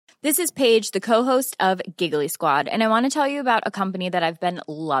This is Paige, the co-host of Giggly Squad, and I want to tell you about a company that I've been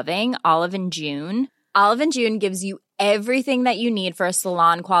loving, Olive & June. Olive & June gives you everything that you need for a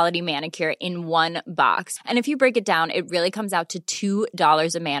salon-quality manicure in one box. And if you break it down, it really comes out to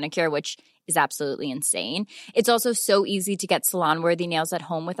 $2 a manicure, which is absolutely insane. It's also so easy to get salon-worthy nails at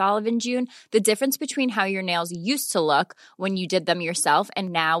home with Olive & June. The difference between how your nails used to look when you did them yourself and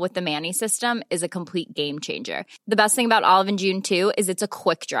now with the Mani system is a complete game changer. The best thing about Olive & June, too, is it's a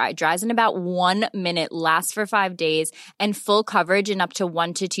quick dry. Dries in about 1 minute, lasts for 5 days, and full coverage in up to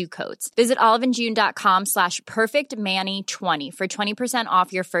 1 to 2 coats. Visit oliveandjune.com/perfectmani20 for 20%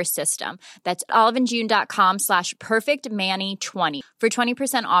 off your first system. That's oliveandjune.com/perfectmani20 for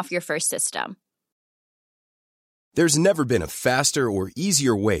 20% off your first system. There's never been a faster or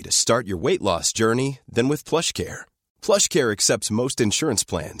easier way to start your weight loss journey than with PlushCare. PlushCare accepts most insurance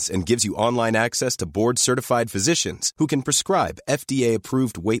plans and gives you online access to board-certified physicians who can prescribe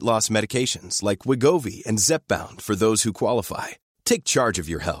FDA-approved weight loss medications like Wegovy and Zepbound for those who qualify. Take charge of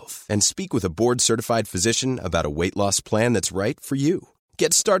your health and speak with a board-certified physician about a weight loss plan that's right for you.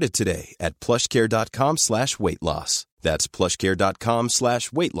 Get started today at plushcare.com/weightloss. That's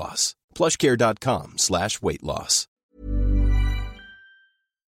plushcare.com/weightloss. plushcare.com/weightloss.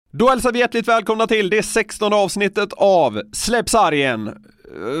 Då hälsar vi hjärtligt välkomna till det 16:e avsnittet av Släpp sargen.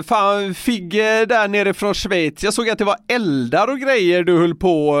 Fan, Figge där nere från Schweiz. Jag såg att det var eldar och grejer du höll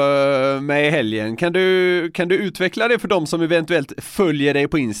på med i helgen. Kan du utveckla det för dem som eventuellt följer dig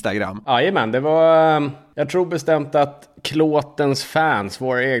på Instagram? Jajamän, det var... Jag tror bestämt att Klåtens fans,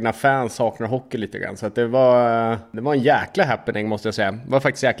 våra egna fans, saknar hockey lite grann. Så att det var en jäkla happening, måste jag säga. Det var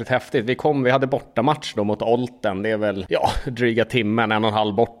faktiskt jäkligt häftigt. Vi hade bortamatch då mot Olten. Det är väl, dryga timmen,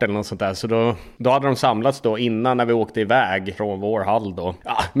 1,5 bort eller något sånt där. Så då hade de samlats då innan när vi åkte iväg från vår hall då.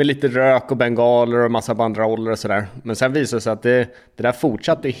 Ja, med lite rök och bengaler och massa banderoller och sådär. Men sen visade det sig att det där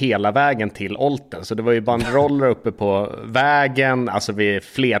fortsatte hela vägen till Olten. Så det var ju banderoller uppe på vägen, alltså vid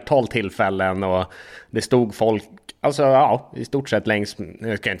flertal tillfällen, och det stod folk, alltså i stort sett längs,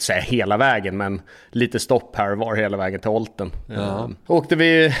 jag ska inte säga hela vägen, men lite stopp här var hela vägen till Olten. Åkte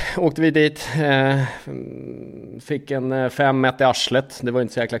vi dit, fick en 5-1 i arslet. Det var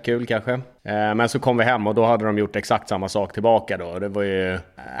inte så jäkla kul kanske. Men så kom vi hem och då hade de gjort exakt samma sak tillbaka då. Det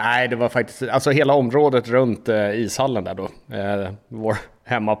var faktiskt, alltså hela området runt ishallen där då, vår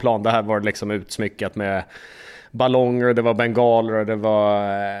hemmaplan, det här var liksom utsmyckat med ballonger och det var bengaler och det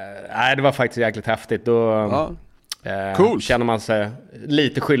var faktiskt jäkligt häftigt. Då cool. Känner man sig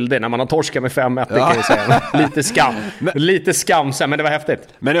lite skyldig när man har torskat med 5-1, kan jag säga. Lite skam sen, men det var häftigt.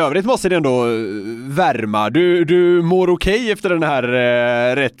 Men i övrigt måste det ändå värma. Du mår okej efter den här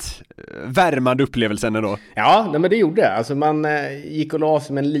rätt värmande upplevelsen ändå. Ja, men det gjorde det. Alltså man gick och la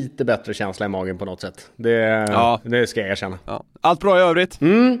sig med en lite bättre känsla i magen på något sätt. Det ska jag erkänna. Ja. Allt bra i övrigt?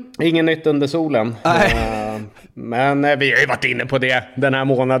 Ingen nytt under solen. Men vi har ju varit inne på det den här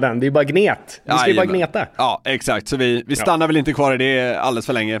månaden. Det är bara gnet. Vi ska ju bara gneta. Ja, exakt. Så vi stannar väl inte kvar i det alldeles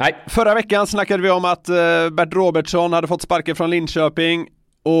för länge. Nej. Förra veckan snackade vi om att Bert Robertsson hade fått sparken från Linköping.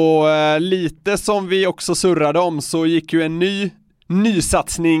 Och lite som vi också surrade om så gick ju en ny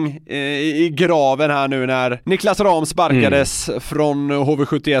satsning i graven här nu när Niklas Ram sparkades från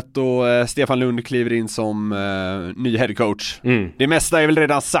HV71 och Stefan Lund kliver in som ny headcoach. Det mesta är väl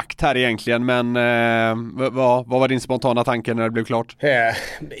redan sagt här egentligen, men vad var din spontana tanke när det blev klart?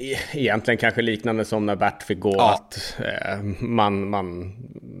 Egentligen kanske liknande som när Bert fick gå, att man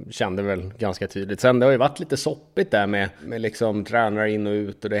kände väl ganska tydligt. Sen det har ju varit lite soppigt där med liksom tränare in och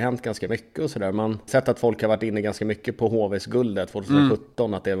ut, och det har hänt ganska mycket och sådär. Man sett att folk har varit inne ganska mycket på HVs guldet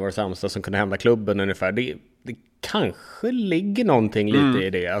 2017, att det var det sämsta som kunde hända klubben ungefär. Det kanske ligger någonting lite i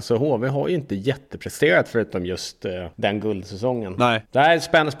det. Alltså HV har ju inte jättepresterat förutom just den guldsäsongen. Nej. Det är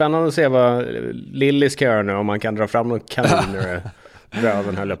spännande att se vad Lilly ska göra nu, om man kan dra fram någon kaniner.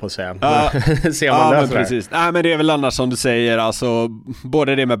 Röven höll jag på att säga. Se om man löser precis. Nej, men det är väl annars som du säger, alltså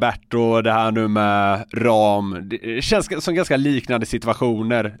både det med Bert och det här nu med Ram, det känns som ganska liknande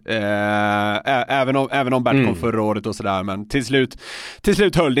situationer, även om Bert kom förra året och sådär, men till slut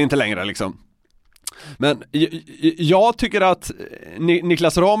höll det inte längre liksom. Men jag tycker att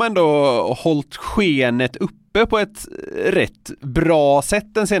Niklas Ram ändå hållit skenet uppe på ett rätt bra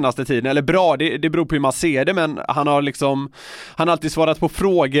sätt den senaste tiden. Eller bra, det beror på hur man ser det, men han har alltid svarat på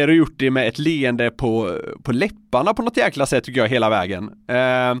frågor och gjort det med ett leende på läpparna på något jäkla sätt, tycker jag, hela vägen.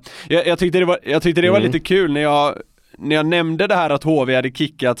 Jag tyckte det var lite kul när jag nämnde det här att HV hade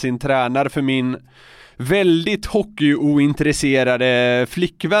kickat sin tränare för min väldigt hockeyointresserade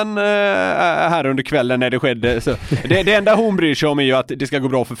flickvän här under kvällen när det skedde. Så det enda hon bryr sig om är ju att det ska gå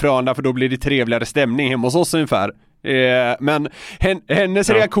bra för Frölunda, för då blir det trevligare stämning hemma hos oss ungefär. Men hennes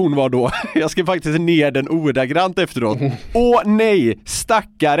reaktion var då, jag ska faktiskt ner den ordagrant efteråt. Åh nej,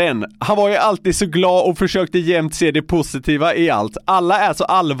 stackaren. Han var ju alltid så glad och försökte jämt se det positiva i allt. Alla är så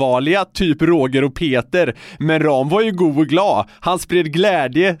allvarliga, typ Roger och Peter. Men Ram var ju god och glad. Han spred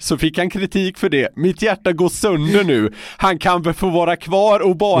glädje, så fick han kritik för det. Mitt hjärta går sönder nu. Han kan väl få vara kvar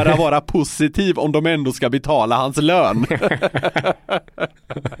och bara vara positiv om de ändå ska betala hans lön.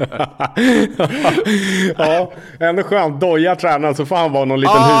 Ja, ändå skönt. Doja tränaren så får han vara någon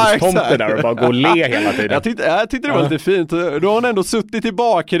liten hustomte där och bara gå och le hela tiden. Jag tyckte det var lite fint. Då har han ändå suttit i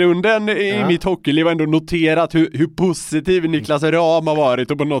bakgrunden i mitt hockeyliv och ändå noterat hur positiv Niklas Ram har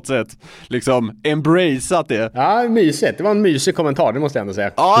varit och på något sätt liksom embraceat det. Ja, mysigt. Det var en mysig kommentar, det måste jag ändå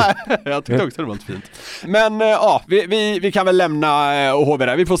säga. Ja, jag tyckte också det var fint. Men ja, vi kan väl lämna HV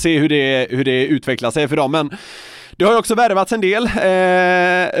där. Vi får se hur det utvecklar sig för dem. Men det har ju också värvats en del.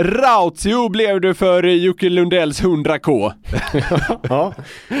 Rautio blev du för Jocke Lundells 100K. Ja.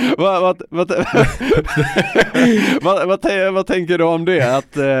 Vad tänker du om det?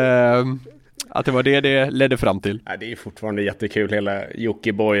 Att det var det ledde fram till? Ja, det är fortfarande jättekul hela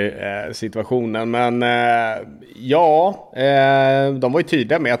Jockiboi-situationen. Men de var ju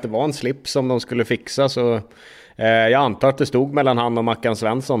tydliga med att det var en slip som de skulle fixa. Så jag antar att det stod mellan han och Mackan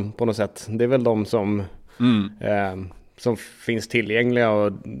Svensson på något sätt. Det är väl de som finns tillgängliga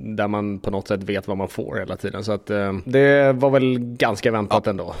och där man på något sätt vet vad man får hela tiden. Så att det var väl ganska väntat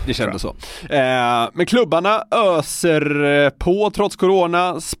ändå. Det kändes så. Men klubbarna öser på trots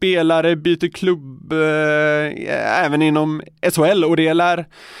corona. Spelare byter klubb även inom SHL och det lär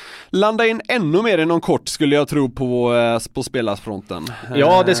landa in ännu mer än kort skulle jag tro på spelarsfronten.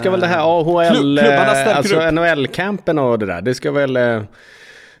 Ja, det ska väl det här AHL, alltså NHL-campen och det där. Det ska väl...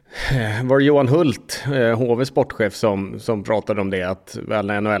 var det Johan Hult, HV sportchef, som pratade om det, att väl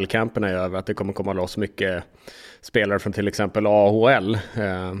när NHL-campen är över att det kommer komma loss mycket spelare från till exempel AHL.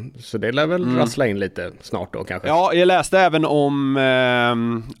 Så det lär väl rassla in lite snart då kanske. Ja, jag läste även om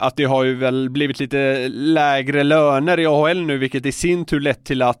att det har ju väl blivit lite lägre löner i AHL nu, vilket i sin tur lett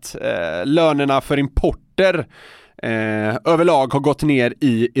till att lönerna för importer överlag har gått ner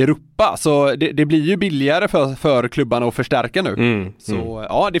i Europa. Så det blir ju billigare för klubbarna att förstärka nu.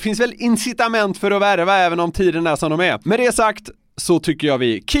 Ja, det finns väl incitament för att värva även om tiden är som de är. Med det sagt så tycker jag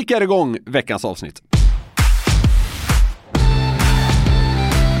vi kickar igång veckans avsnitt.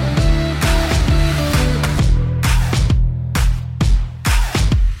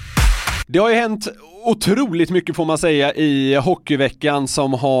 Det har ju hänt otroligt mycket får man säga i hockeyveckan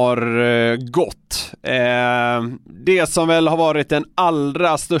som har gått. Det som väl har varit den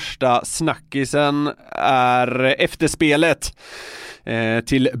allra största snackisen är efterspelet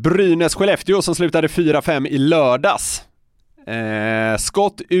till Brynäs-Skellefteå som slutade 4-5 i lördags.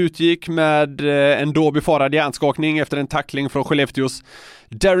 Skott utgick med en då befarad hjärnskakning efter en tackling från Skellefteås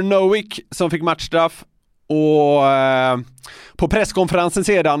Darren Nowick som fick matchstraff. Och på presskonferensen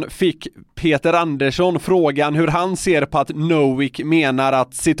sedan fick Peter Andersson frågan hur han ser på att Nowick menar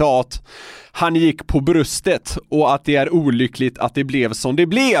att, citat, han gick på bröstet och att det är olyckligt att det blev som det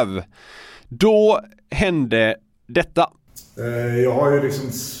blev. Då hände detta. Jag har ju liksom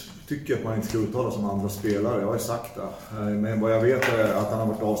tycker att man inte ska uttala som andra spelare. Jag har ju sagt det. Men vad jag vet är att han har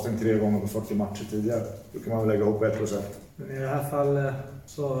varit avstängd 3 gånger på 40 matcher tidigare. Då kan man väl lägga ihop 1%. Men i det här fallet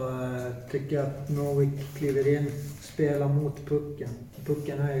så tycker jag att Nowick kliver in, spelar mot pucken.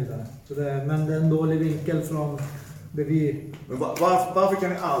 Pucken är ju där. Så men det är en dålig vinkel från bevis. Men varför kan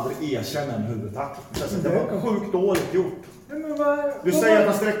ni aldrig erkänna en huvudtackling? Det var sjukt dåligt gjort. Du säger att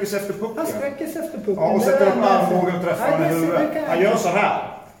han sträcker sig efter pucken. Han sträcker sig efter pucken. Ja, och sätter upp armbågen och träffar honom i huvudet. Han gör så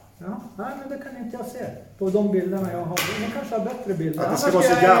här. Ja, nej, men det kan inte jag se på de bilderna jag har. Ni kanske har bättre bilder. Att det ska vara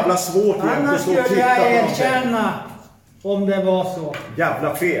så jävla svårt egentligen. Annars skulle jag erkänna om det var så.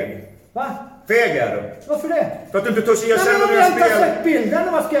 Jävla feg. Va? Feg är du. Varför det? För att du inte törs erkänna när dina jag inte har spel. sett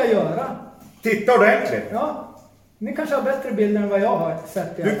bilderna, vad ska jag göra? Titta ordentligt. Ja. Ni kanske har bättre bilder än vad jag har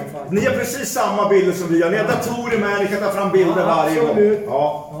sett i alla fall. Ni har precis samma bilder som vi har. Ni har datorer med, ni kan ta fram bilder varje gång.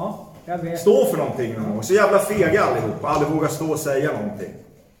 Ja, jag vet. Stå för någonting någon gång. Så jävla fega allihop. Aldrig vågar stå och säga någonting.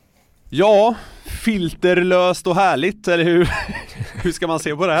 Ja, filterlöst och härligt. Eller hur ska man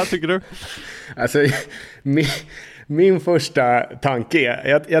se på det här tycker du? Alltså, min första tanke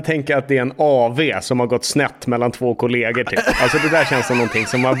är, jag tänker att det är en AV som har gått snett mellan 2 kollegor typ. Alltså det där känns som någonting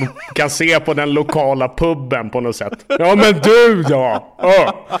som man kan se på den lokala pubben på något sätt. Ja men du då!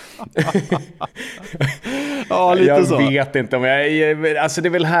 Ja, lite jag så. Vet inte om alltså det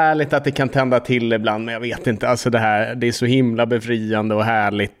är väl härligt att det kan tända till ibland, men jag vet inte. Alltså det är så himla befriande och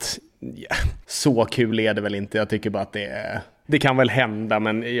härligt. Ja, så kul är det väl inte. Jag tycker bara att det är det kan väl hända,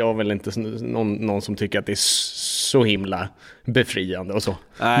 men jag är väl inte någon som tycker att det är så himla befriande och så.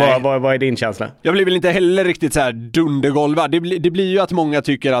 Vad är din känsla? Jag blir väl inte heller riktigt så här dundergolvad. Det blir ju att många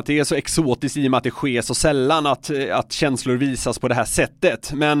tycker att det är så exotiskt i och med att det sker så sällan att känslor visas på det här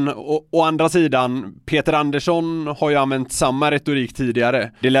sättet. Men å andra sidan, Peter Andersson har ju använt samma retorik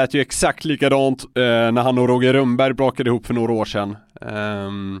tidigare. Det lät ju exakt likadant när han och Roger Rönnberg brakade ihop för några år sedan.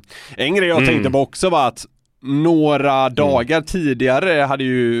 En grej jag tänkte på också var att några dagar tidigare hade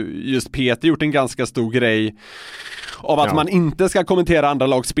ju just Peter gjort en ganska stor grej av att man inte ska kommentera andra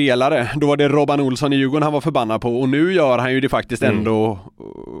lags spelare. Då var det Robban Olsson i Djurgården han var förbannad på, och nu gör han ju det faktiskt ändå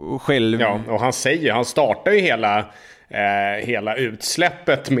själv. Ja, och han startar ju hela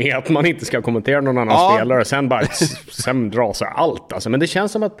utsläppet med att man inte ska kommentera någon annan spelare, sen drar sig allt alltså. Men det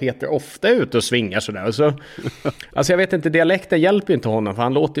känns som att Peter ofta är ute och svingar sådär. Så, alltså jag vet inte, dialekten hjälper inte honom, för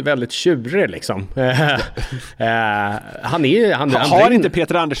han låter väldigt tjurig liksom. Han har inte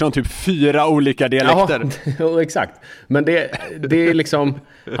Peter Andersson typ 4 olika dialekter? Ja, exakt. Men det är liksom,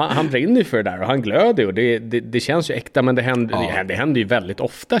 han brinner ju för det där och han glöder, och det känns ju äkta, men det händer ju väldigt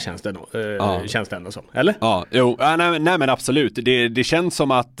ofta, känns det ändå som. Eller? Ja, jo, nej men absolut. Det känns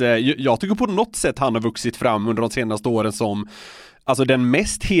som att jag tycker på något sätt han har vuxit fram under de senaste åren som alltså den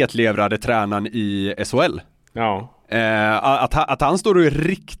mest hetlevrade tränaren i SHL. Ja. Att han står och är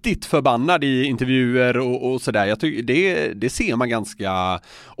riktigt förbannad i intervjuer och sådär. Jag tycker det ser man ganska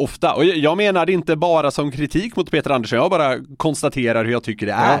ofta. Och jag menar det inte bara som kritik mot Peter Andersson. Jag bara konstaterar hur jag tycker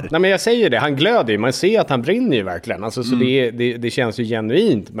det är. Nej, men jag säger det, han glöder ju. Man ser att han brinner ju verkligen. Alltså, så det känns ju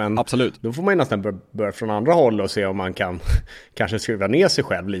genuint. Men absolut. Då får man ju nästan börja från andra håll och se om man kan kanske skruva ner sig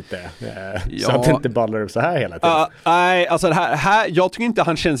själv lite. Så att det inte ballar upp så här hela tiden. Nej, alltså det här, jag tycker inte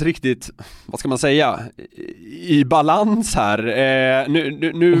han känns riktigt, vad ska man säga, i balans här.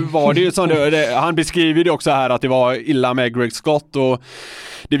 Nu var det ju som han beskriver det också här att det var illa med Greg Scott, och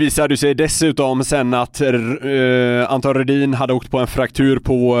det visade sig dessutom sen att Anton Rödin hade åkt på en fraktur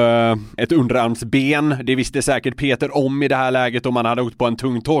på ett underarmsben. Det visste säkert Peter om i det här läget om han hade åkt på en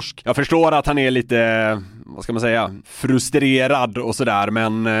tung torsk. Jag förstår att han är lite, vad ska man säga, frustrerad och sådär,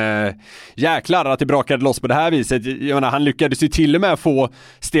 men jäklar att det brakade loss på det här viset. Jag menar, han lyckades ju till och med få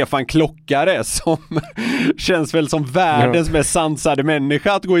Stefan Klockare, som känns väl som världens mest sansade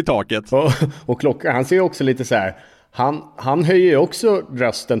människa, att gå i taket. Och Klockare, han ser ju också lite så här. Han höjer ju också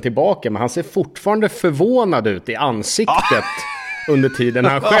rösten tillbaka, men han ser fortfarande förvånad ut i ansiktet under tiden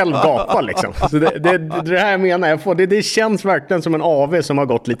han själv gapar liksom. Så det här menar jag, det känns verkligen som en AV som har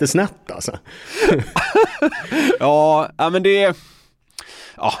gått lite snett alltså. Ja, men det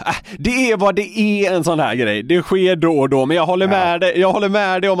är vad det är, en sån här grej. Det sker då och då, men jag håller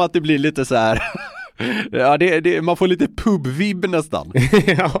med dig om att det blir lite så här. Ja, man får lite pubvibb nästan.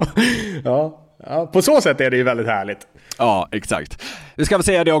 Ja, på så sätt är det ju väldigt härligt. Ja, exakt. Vi ska väl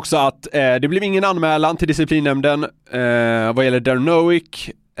säga det också att det blev ingen anmälan till disciplinnämnden vad gäller Darren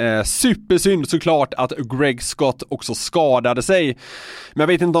Nowick. Supersynd såklart att Greg Scott också skadade sig. Men jag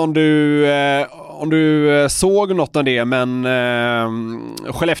vet inte om du såg något av det, men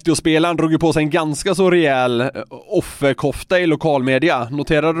Skellefteå-spelaren drog ju på sig en ganska så rejäl offerkofta i lokalmedia.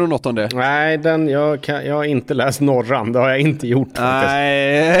 Noterade du något om det? Nej, jag har inte läst Norran, det har jag inte gjort.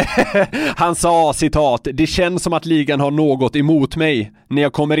 Nej, han sa, citat, "Det känns som att ligan har något emot mig. När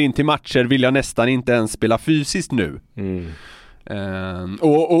jag kommer in till matcher vill jag nästan inte ens spela fysiskt nu."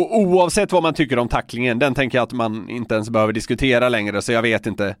 Och oavsett vad man tycker om tacklingen, den tänker jag att man inte ens behöver diskutera längre, så jag vet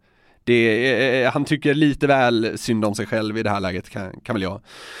inte. Han tycker lite väl synd om sig själv i det här läget, kan väl jag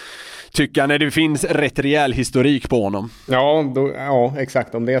tycka, när det finns rätt rejäl historik på honom. Ja,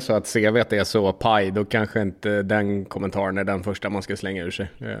 exakt. Om det är så att CV:t är så paj, då kanske inte den kommentaren är den första man ska slänga ur sig.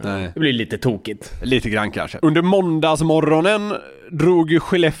 Det blir lite tokigt. Lite grann kanske. Under måndagsmorgonen drog ju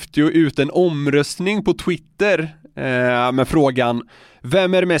Skellefteå ut en omröstning på Twitter med frågan: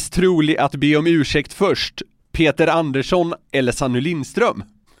 vem är mest trolig att be om ursäkt först? Peter Andersson eller Sanny Lindström?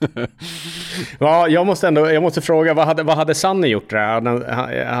 Ja, jag måste fråga, vad hade Sanny gjort där?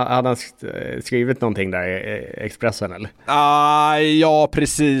 Hade han skrivit någonting där i Expressen eller? Ja,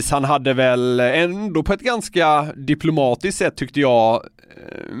 precis. Han hade väl ändå på ett ganska diplomatiskt sätt, tyckte jag,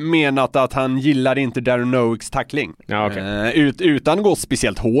 menat att han gillade inte Darren Nowicks tackling. Ja, okay. Utan gå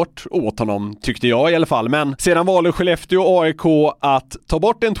speciellt hårt åt honom, tyckte jag i alla fall. Men sedan valde Skellefteå och AIK att ta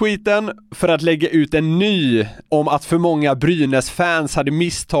bort den tweeten för att lägga ut en ny om att för många Brynäs-fans hade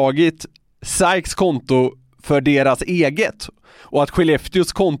misstagit Sykes konto för deras eget och att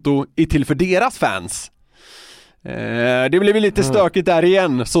Skellefteås konto är till för deras fans. Det blev lite stökigt där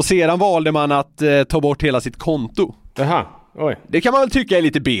igen, så sedan valde man att ta bort hela sitt konto. Jaha. Oj. Det kan man väl tycka är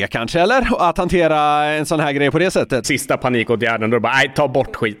lite B kanske, eller? Att hantera en sån här grej på det sättet. Sista panikåtgärden, då bara, nej, ta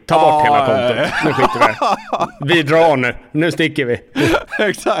bort hela kontot. Nu skiter vi. Vi drar nu sticker vi.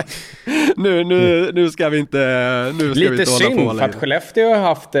 Exakt. Nu ska vi inte lite synd för att Skellefteå har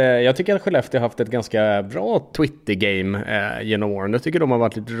haft, jag tycker att Skellefteå har haft ett ganska bra Twitter-game genom åren. Jag tycker de har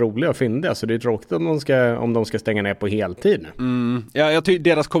varit lite roliga och fyndiga, så det är tråkigt om de ska stänga ner på heltid. Ja, jag tycker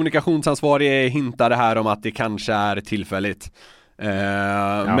deras kommunikationsansvarige hintade här om att det kanske är tillfälligt.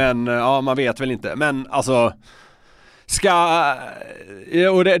 Men ja, man vet väl inte. Men alltså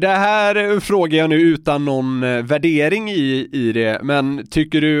och det här frågar jag nu utan någon värdering i det, men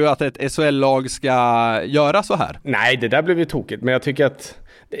tycker du att ett SHL-lag ska göra så här? Nej, det där blev ju tokigt, men jag tycker att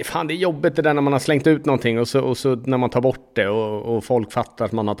det är jobbigt det där när man har slängt ut någonting och så när man tar bort det och folk fattar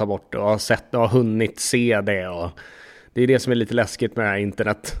att man har tagit bort det och har sett och har hunnit se det, och det är det som är lite läskigt med det här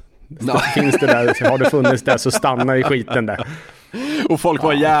internet. Finns det där, har det funnits där, så stannar i skiten där. Och folk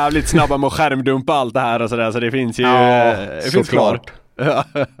var jävligt snabba med att skärmdumpa allt det här och sådär, så det finns ju såklart.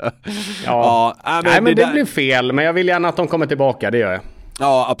 Nej, men det blir fel, men jag vill gärna att de kommer tillbaka, det gör jag.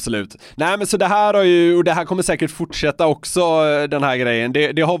 Ja, absolut. Nej, men så det här och det här kommer säkert fortsätta också, den här grejen.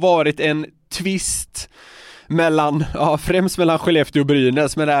 Det har varit en twist främst mellan Skellefteå och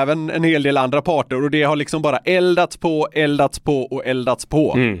Brynäs, men även en hel del andra parter, och det har liksom bara eldats på.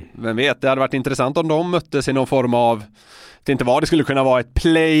 Vem vet, det hade varit intressant om de möttes i någon form av, det inte var, det skulle kunna vara ett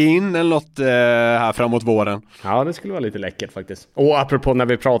play-in eller något här framåt våren. Ja, det skulle vara lite läckert faktiskt. Och apropå när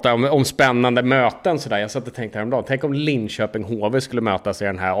vi pratar om spännande möten sådär, jag satt och tänkte häromdagen, tänk om Linköping HV skulle mötas i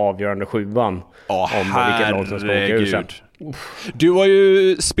den här avgörande 7:an om vilket lag som ska åka ur sen. Du har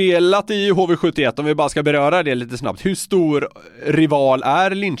ju spelat i HV71, om vi bara ska beröra det lite snabbt. Hur stor rival är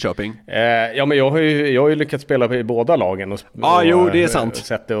Linköping? Ja, men jag har ju lyckats spela i båda lagen och det är sant.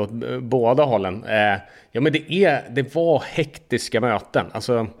 Sett det åt båda hållen. Ja, men det var hektiska möten.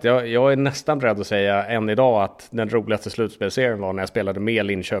 Alltså, jag är nästan beredd att säga än idag att den roligaste slutspelserien var när jag spelade med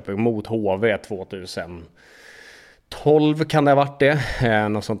Linköping mot HV 2012 kan det ha varit det.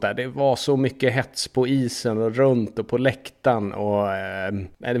 Något sånt där. Det var så mycket hets på isen och runt och på läktaren. Och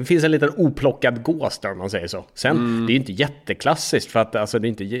det finns en liten oplockad gås där, om man säger så. Sen, det är ju inte jätteklassiskt, för att alltså,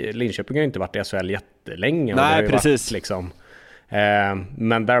 Linköping har ju inte varit i SHL jättelänge. Nej, precis. Varit, liksom,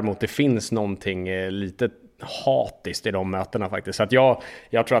 men däremot det finns någonting lite hatiskt i de mötena faktiskt. Så att jag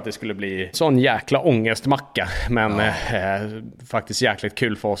tror att det skulle bli sån jäkla ångestmacka, men faktiskt jäkligt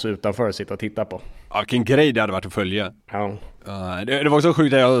kul för oss utanför att sitta och titta på. Ja, vilken grej det hade varit att följa. Ja. Det var så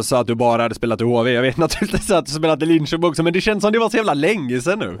sjukt att jag sa att du bara hade spelat i HV. Jag vet naturligtvis att du spelat i Linköping också, men det känns som det var så jävla länge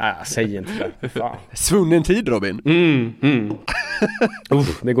sedan nu. Nej, säg inte det. Fan. Svunnen tid, Robin.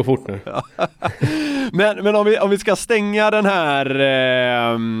 Det går fort nu. Men om vi ska stänga den här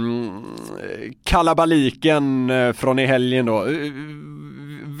kalabaliken från i helgen då.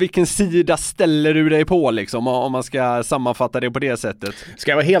 Vilken sida ställer du dig på liksom, om man ska sammanfatta det på det sättet?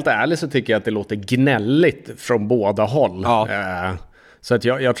 Ska jag vara helt ärlig så tycker jag att det låter gnälligt från båda håll. Ja. Så att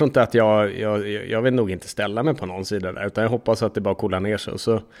jag tror inte att jag vill nog inte ställa mig på någon sida där, utan jag hoppas att det bara coolar ner sig. Och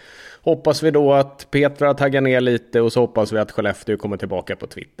så hoppas vi då att Petra taggar ner lite, och så hoppas vi att Skellefteå kommer tillbaka på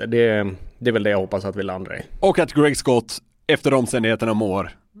Twitter. Det är väl det jag hoppas att vi landar i. Och att Greg Scott efter omständigheterna mår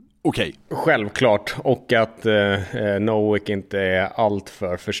okej. Självklart, och att Nowick inte är allt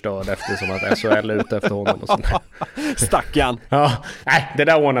för förstörd eftersom att SHL är ute efter honom och sånt. Stackarn. Ja, nej, det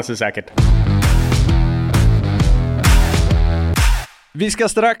där ordnar sig säkert. Vi ska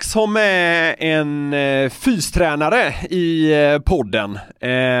strax ha med en fystränare i podden.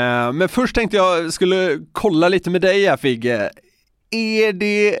 Men först tänkte jag skulle kolla lite med dig här, Figge. Är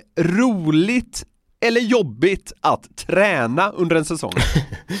det roligt eller jobbigt att träna under en säsong?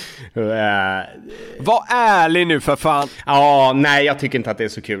 Var ärlig nu för fan. Ja, nej, jag tycker inte att det är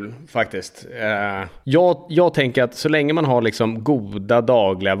så kul faktiskt. Jag tänker att så länge man har liksom goda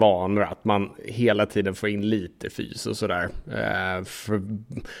dagliga vanor, att man hela tiden får in lite fys och sådär, för att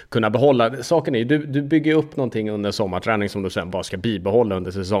kunna behålla. Saken är, du bygger upp någonting under sommarträning som du sen bara ska bibehålla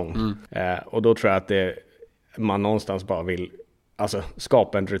under säsong. Och då tror jag att man någonstans bara vill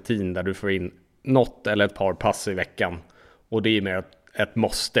skapa en rutin där du får in något eller ett par pass i veckan, och det är mer ett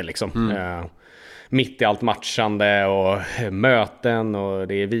måste liksom. Mitt i allt matchande och möten, och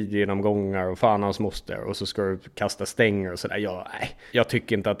det är videogenomgångar och fan hans moster, och så ska du kasta stänger och sådär. Jag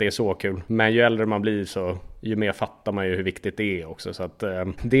tycker inte att det är så kul, men ju äldre man blir så ju mer fattar man ju hur viktigt det är också, så att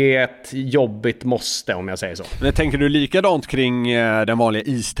det är ett jobbigt måste, om jag säger så. Men tänker du likadant kring den vanliga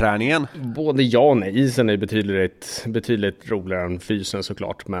isträningen? Både ja och nej. Isen är betydligt roligare än fysen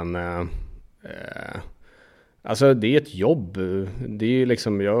såklart, men Alltså det är ett jobb. Det är ju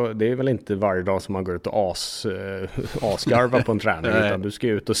liksom, det är väl inte varje dag som man går ut och asgarvar på en träning, utan du ska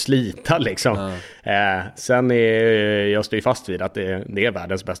ut och slita liksom. Sen jag står ju fast vid att det är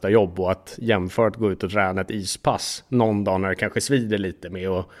världens bästa jobb, och att jämföra att gå ut och träna ett ispass någon dag när det kanske svider lite med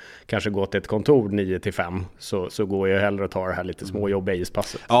och kanske gå till ett kontor 9-5, så går jag hellre att ta det här lite småjobbiga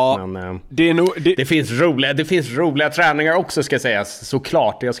ispasset. Ja, men det finns roliga träningar också, ska sägas,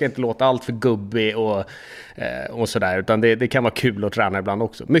 såklart. Jag ska inte låta allt för gubbig och sådär, utan det kan vara kul att träna ibland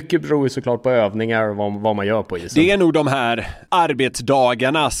också. Mycket beror ju såklart på övningar och vad man gör på isen. Det är nog de här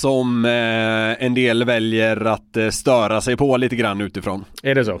arbetsdagarna som en del väljer att störa sig på lite grann utifrån.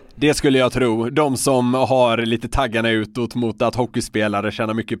 Är det så? Det skulle jag tro. De som har lite taggarna utåt mot att hockeyspelare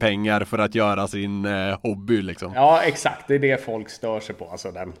tjänar mycket pengar för att göra sin hobby liksom. Ja, exakt. Det är det folk stör sig på.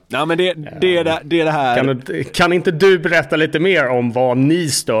 Alltså den. Ja, men det är det här. Kan inte du berätta lite mer om vad ni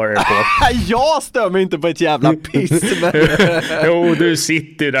stör er på? Jag stör mig inte på ett jävla piss. Men... Jo, du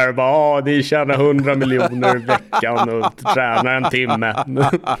sitter ju där och bara, ni tjänar 100 miljoner i veckan och tränar en timme.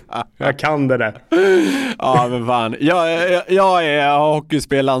 Jag kan det där. Ja, men fan. Jag är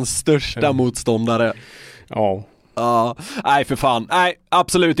hockeyspelarens största motståndare. Ja. Ja, nej för fan. Nej,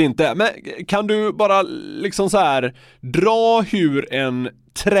 absolut inte. Men kan du bara liksom så här dra hur en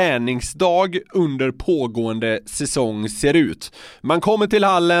träningsdag under pågående säsong ser ut? Man kommer till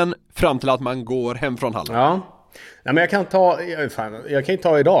hallen fram till att man går hem från hallen. Ja. Nej, men jag kan ju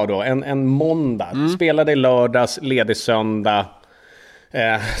ta idag då, en måndag. Spelade i lördags, ledig söndag.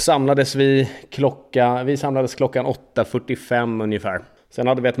 Samlades vi samlades klockan 8:45 ungefär. Sen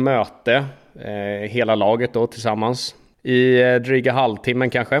hade vi ett möte, hela laget då tillsammans, i dryga halvtimmen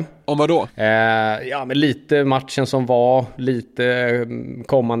kanske. Om vad då? Ja, men lite matchen som var, lite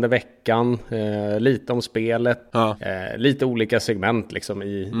kommande veckan, lite om spelet, lite olika segment liksom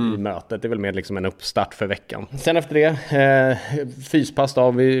i mötet. Det är väl mer liksom en uppstart för veckan. Sen efter det, fyspass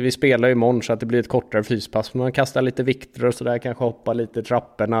då. Vi spelar ju imorgon så att det blir ett kortare fyspass. Man kastar lite vikter och sådär, kanske hoppa lite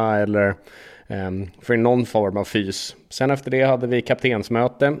trapporna eller för någon form av fys. Sen efter det hade vi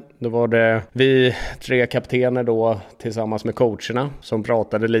kaptensmöte. Då var det vi 3 kaptener då tillsammans med coacherna som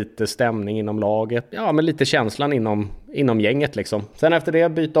pratade lite stämning inom laget. Ja, men lite känslan inom gänget liksom. Sen efter det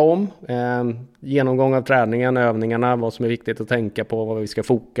byta om. Genomgång av träningen, övningarna, vad som är viktigt att tänka på, vad vi ska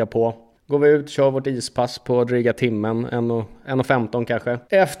foka på. Går vi ut, kör vårt ispass på dryga timmen, 1:15 kanske.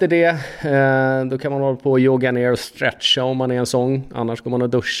 Efter det, då kan man hålla på och jogga ner och stretcha om man är en sång. Annars går man och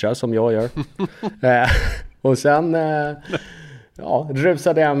duscha som jag gör. Och sen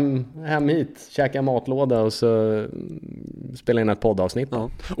rusade hem hit, käka matlåda och så spela in ett poddavsnitt. Ja.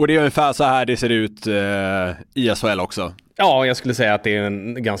 Och det är ungefär så här det ser ut i SHL också. Ja, jag skulle säga att det är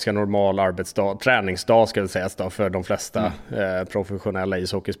en ganska normal arbetsdag, träningsdag ska det sägas då, för de flesta professionella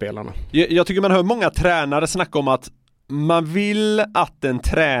ishockeyspelarna. Jag tycker man hör många tränare snacka om att man vill att en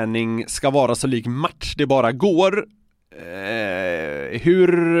träning ska vara så lik match det bara går.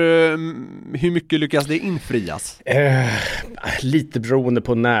 Hur mycket lyckas det infrias? Lite beroende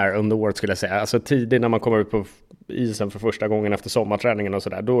på när under året skulle jag säga. Alltså tidigt när man kommer ut på isen för första gången efter sommarträningen och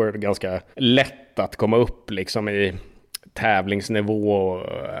sådär, då är det ganska lätt att komma upp liksom i tävlingsnivå.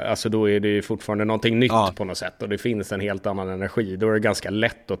 Alltså då är det ju fortfarande någonting nytt på något sätt och det finns en helt annan energi. Då är det ganska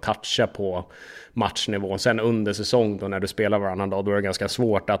lätt att toucha på matchnivå. Sen under säsong då när du spelar varannan dag, då är det ganska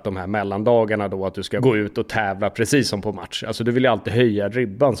svårt att de här mellandagarna då att du ska gå ut och tävla precis som på match. Alltså du vill ju alltid höja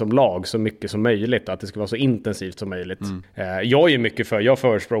ribban som lag så mycket som möjligt, att det ska vara så intensivt som möjligt. Jag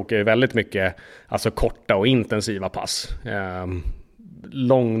förespråkar ju väldigt mycket alltså korta och intensiva pass.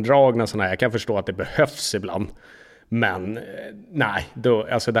 Långdragna sådana här, jag kan förstå att det behövs ibland. Men nej,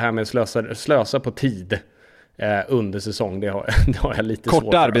 alltså det här med slösa på tid under säsong, det har jag lite svårt.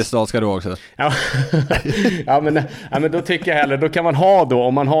 Korta arbetsdag ska du också. Ja, men då tycker jag heller, då kan man ha då,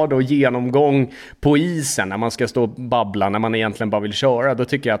 om man har då genomgång på isen när man ska stå och babbla, när man egentligen bara vill köra, då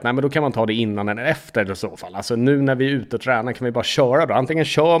tycker jag att nej, men då kan man ta det innan eller efter i så fall. Alltså nu när vi är ute och tränar kan vi bara köra då. Antingen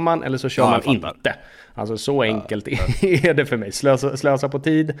kör man eller så kör man inte. Alltså så enkelt är det för mig. Slösa på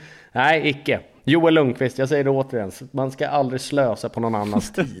tid? Nej, icke. Joel Lundqvist, jag säger det återigen, man ska aldrig slösa på någon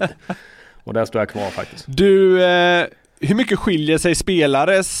annans tid. Och där står jag kvar faktiskt. Du, hur mycket skiljer sig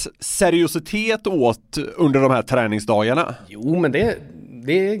spelares seriositet åt under de här träningsdagarna? Jo, men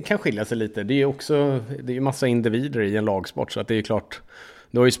det kan skilja sig lite. Det är ju massa individer i en lagsport, så att det är ju klart.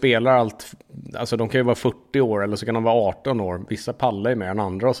 Du har ju spelare alltså de kan ju vara 40 år eller så kan de vara 18 år. Vissa pallar ju mer än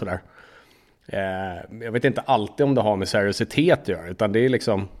andra och sådär. Jag vet inte alltid om det har med seriositet att göra, utan det är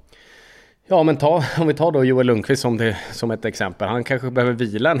liksom... Ja, men om vi tar då Joel Lundqvist som ett exempel. Han kanske behöver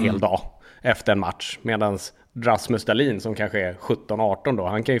vila en hel dag. efter en match. Medan Rasmus Dahlin som kanske är 17-18 då,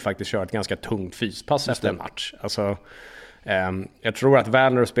 han kan ju faktiskt köra ett ganska tungt fyspass efter en match. Alltså, jag tror att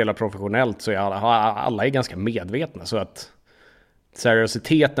väl när du spelar professionellt så är alla är ganska medvetna, så att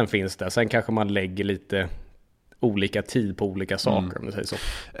seriositeten finns där. Sen kanske man lägger lite olika tid på olika saker, om du säger så.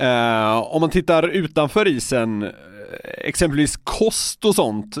 Om man tittar utanför isen, exempelvis kost och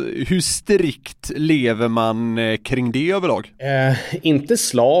sånt, hur strikt lever man kring det överlag? Inte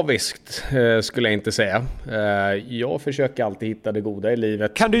slaviskt skulle jag inte säga. Jag försöker alltid hitta det goda i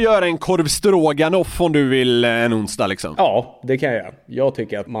livet. Kan du göra en korv stroganoff om du vill en onsdag liksom? Ja, det kan jag göra. Jag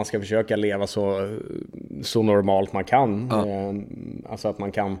tycker att man ska försöka leva så normalt man kan. Ja. Alltså att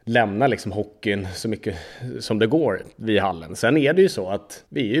man kan lämna liksom hockeyn så mycket som det går vid hallen. Sen är det ju så att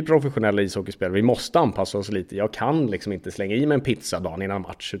vi är ju professionella ishockeyspelare. Vi måste anpassa oss lite. Jag kan liksom inte slänga i mig en pizza dagen innan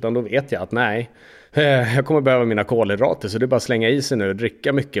match, utan då vet jag att nej, jag kommer behöva mina kolhydrater, så det är bara att slänga i sig nu och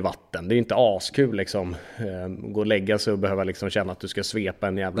dricka mycket vatten. Det är ju inte askul liksom, gå och lägga sig och behöva liksom känna att du ska svepa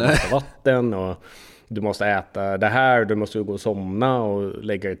en jävla massa vatten och du måste äta det här, du måste gå och somna och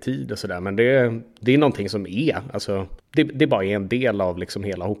lägga i tid och sådär. Men det är någonting som är, alltså, det bara är en del av liksom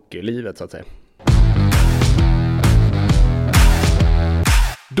hela hockeylivet så att säga.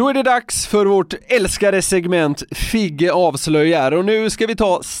 Då är det dags för vårt älskade segment Figge avslöjar, och nu ska vi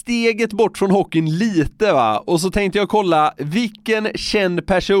ta steget bort från hockeyn lite va, och så tänkte jag kolla vilken känd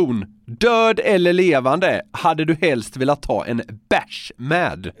person, död eller levande, hade du helst velat ta en bärs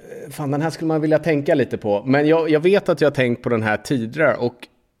med? Fan, den här skulle man vilja tänka lite på, men jag vet att jag har tänkt på den här tidigare, och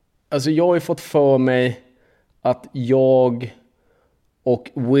alltså jag har ju fått för mig att jag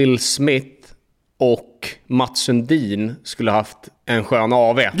och Will Smith och Mats Sundin skulle haft en skön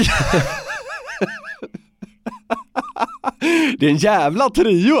AV. Det är en jävla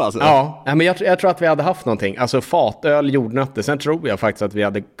trio alltså. Ja, men jag tror att vi hade haft någonting. Alltså fatöl, jordnötter. Sen tror jag faktiskt att vi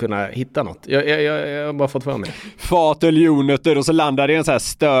hade kunnat hitta något. Jag har bara fått för mig. Fatöl, jordnötter, och så landar det en så här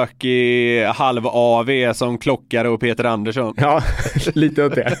stökig halv AV som Klockare och Peter Andersson. Ja, lite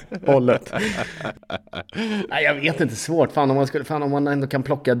åt det hållet. Nej, jag vet inte, svårt. Fan, om man ändå kan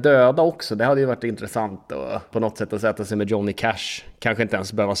plocka döda också. Det hade ju varit intressant och på något sätt att sätta sig med Johnny Cash. Kanske inte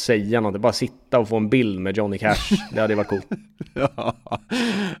ens behöva säga något. Bara sitta och få en bild med Johnny Cash. Det hade varit coolt. Ja.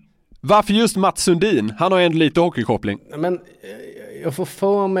 Varför just Mats Sundin? Han har ju ändå lite hockeykoppling. Men jag får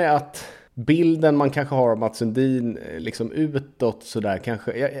för mig att bilden man kanske har av Mats Sundin liksom utåt sådär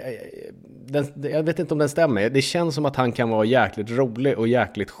kanske, jag vet inte om den stämmer. Det känns som att han kan vara jäkligt rolig och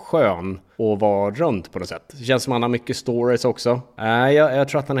jäkligt skön och vara runt på något sätt. Det känns som att han har mycket stories också. Jag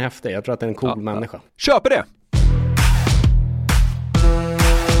tror att han är häftig. Jag tror att han är en cool människa. Köper det!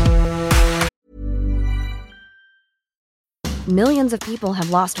 Millions of people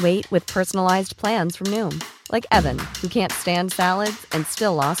have lost weight with personalized plans from Noom. Like Evan, who can't stand salads and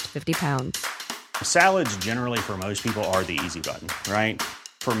still lost 50 pounds. Salads generally for most people are the easy button, right?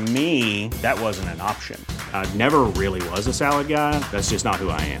 For me, that wasn't an option. I never really was a salad guy. That's just not who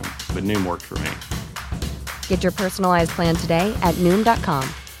I am. But Noom worked for me. Get your personalized plan today at Noom.com.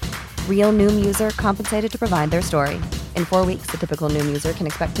 Real Noom user compensated to provide their story. In 4 weeks, the typical Noom user can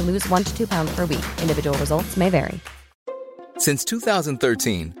expect to lose 1 to 2 pounds per week. Individual results may vary. Since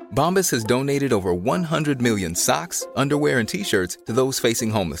 2013, Bombas has donated over 100 million socks, underwear, and T-shirts to those facing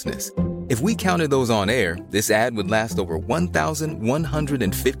homelessness. If we counted those on air, this ad would last over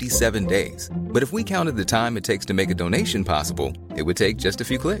 1,157 days. But if we counted the time it takes to make a donation possible, it would take just a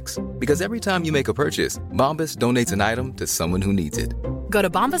few clicks. Because every time you make a purchase, Bombas donates an item to someone who needs it. Go to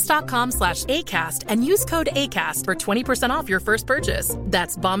bombas.com/ACAST and use code ACAST for 20% off your first purchase.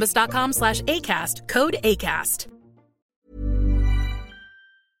 That's bombas.com/ACAST, code ACAST.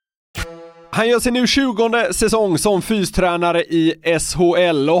 Han gör sin nu 20:e säsong som fystränare i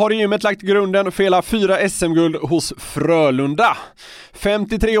SHL och har i gymmet lagt grunden för hela 4 SM-guld hos Frölunda.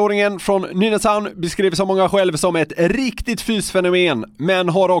 53-åringen från Nynäshamn beskrivs av många själv som ett riktigt fysfenomen, men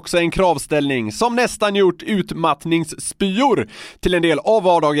har också en kravställning som nästan gjort utmattningsspyor till en del av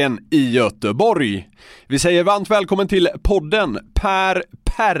vardagen i Göteborg. Vi säger varmt välkommen till podden,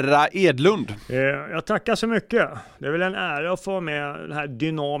 Perra Edlund. Jag tackar så mycket. Det är väl en ära att få med den här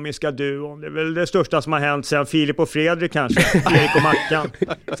dynamiska duon. Det är väl det största som har hänt sedan Filip och Fredrik kanske. Erik och Mackan.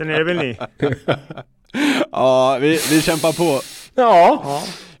 Sen är det väl ni. Ja, vi kämpar på. Ja.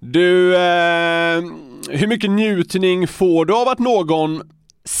 Du, hur mycket njutning får du av att någon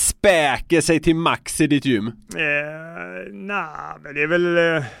späker sig till max i ditt gym? Men det är väl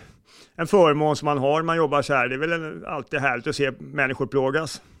en förmån som man har när man jobbar så här. Det är väl alltid härligt att se människor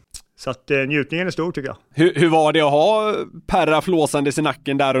plågas. Så att njutningen är stor tycker jag. Hur var det att ha Perra flåsandes i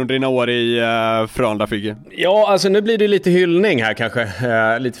nacken där under dina år i Frölunda, Figge? Ja, alltså nu blir det lite hyllning här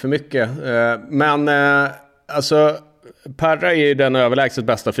kanske. Lite för mycket. Men alltså Perra är ju den överlägset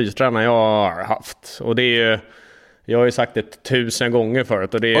bästa fystränaren jag har haft. Och det är ju, jag har ju sagt det 1000 gånger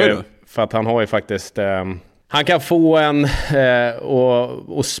förut. Och det är för att han har ju faktiskt... han kan få en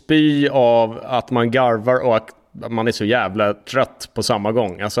och spy av att man garvar och att man är så jävla trött på samma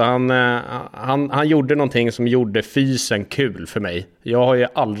gång. Alltså han gjorde någonting som gjorde fysen kul för mig. Jag har ju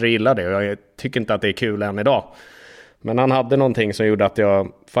aldrig gillat det och jag tycker inte att det är kul än idag. Men han hade någonting som gjorde att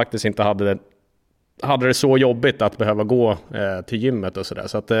jag faktiskt inte hade det så jobbigt att behöva gå till gymmet och sådär.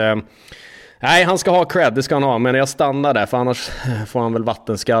 Så att... nej, han ska ha cred, det ska han ha. Men jag stannar där, för annars får han väl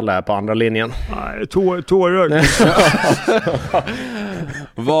vattenskalle här på andra linjen. Nej, tårögd.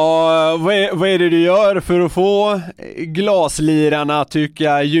 Vad är det du gör för att få glaslirarna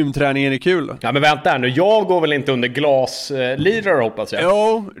tycka gymträningen är kul? Ja, men vänta här nu. Jag går väl inte under glaslirare, hoppas jag?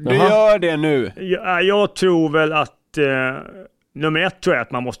 Jo, du gör det nu. Jag tror väl att... nummer 1 tror jag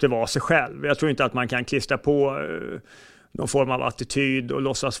att man måste vara sig själv. Jag tror inte att man kan klistra på... någon form av attityd och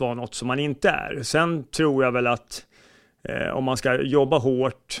låtsas vara något som man inte är. Sen tror jag väl att om man ska jobba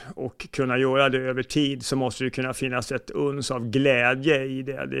hårt och kunna göra det över tid så måste det kunna finnas ett uns av glädje i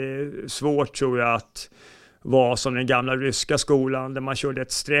det. Det är svårt, tror jag, att vara som den gamla ryska skolan där man körde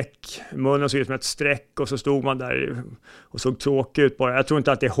ett streck, munnen såg ut som ett streck och så stod man där och såg tråkig ut bara. Jag tror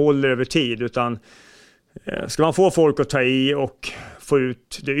inte att det håller över tid, utan ska man få folk att ta i och få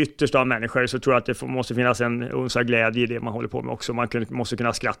ut det yttersta av människor, så tror jag att det måste finnas en uns av glädje i det man håller på med också. Man måste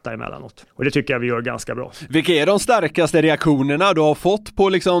kunna skratta emellanåt. Och det tycker jag vi gör ganska bra. Vilka är de starkaste reaktionerna du har fått på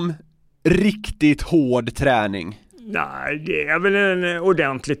liksom riktigt hård träning? Nej, det är väl en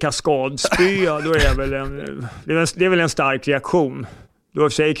ordentlig kaskadspya. Då är väl en stark reaktion. Då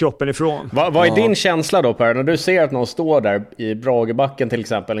säger kroppen ifrån. Vad är din känsla då, Per, när du ser att någon står där i Bragebacken till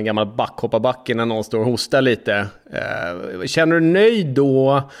exempel, en gammal backhopparbacken, när någon står och hostar lite? Känner du nöjd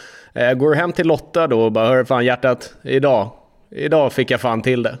då? Går du hem till Lotta då och bara, hör fan hjärtat, idag fick jag fan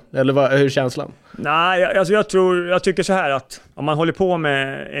till det? Eller hur är känslan? Nej, alltså jag tycker så här att om man håller på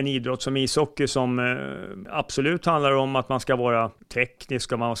med en idrott som ishockey som absolut handlar om att man ska vara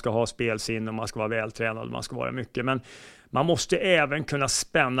teknisk och man ska ha spelsinne och man ska vara vältränad och man ska vara mycket, men man måste även kunna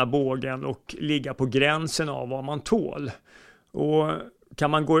spänna bågen och ligga på gränsen av vad man tål. Och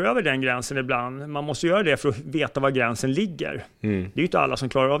kan man gå över den gränsen ibland, man måste göra det för att veta var gränsen ligger. Det är ju inte alla som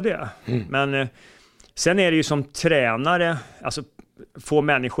klarar av det. Men sen är det ju som tränare, alltså få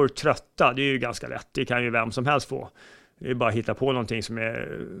människor trötta, det är ju ganska lätt. Det kan ju vem som helst få. Det är bara att hitta på någonting som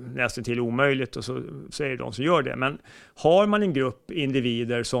är nästan till omöjligt och så är det de som gör det. Men har man en grupp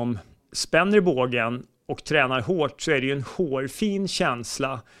individer som spänner i bågen och tränar hårt, så är det ju en hårfin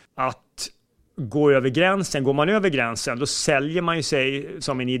känsla att gå över gränsen. Går man över gränsen, då säljer man ju sig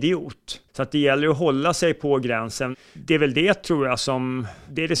som en idiot. Så att det gäller att hålla sig på gränsen. Det är väl det, tror jag, som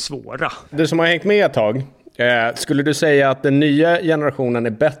det är det svåra. Du som har hängt med ett tag, skulle du säga att den nya generationen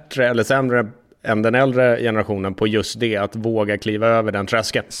är bättre eller sämre än den äldre generationen på just det, att våga kliva över den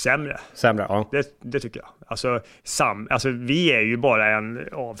tröskeln? Sämre, ja. Det tycker jag. Alltså vi är ju bara en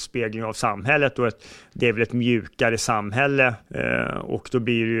avspegling av samhället och det är väl ett mjukare samhälle och då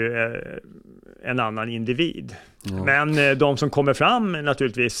blir det ju en annan individ. Men de som kommer fram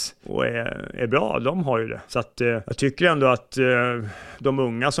naturligtvis och är bra, de har ju det. Så att jag tycker ändå att de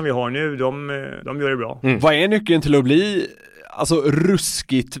unga som vi har nu, de gör det bra. Vad är nyckeln till att bli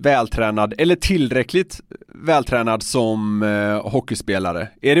ruskigt vältränad eller tillräckligt vältränad som hockeyspelare?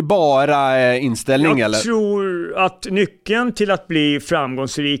 Är det bara inställning eller? Jag tror att nyckeln till att bli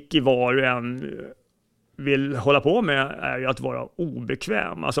framgångsrik i vad du än vill hålla på med är ju att vara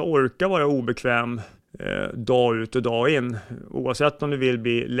obekväm. Alltså orka vara obekväm dag ut och dag in. Oavsett om du vill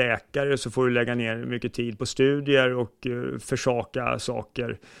bli läkare så får du lägga ner mycket tid på studier och försaka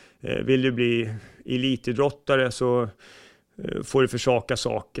saker. Vill du bli elitidrottare så får du försaka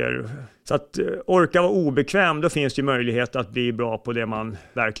saker. Så att orka vara obekväm, då finns det ju möjlighet att bli bra på det man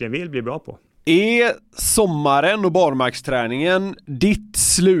verkligen vill bli bra på. Är sommaren och barmarksträningen ditt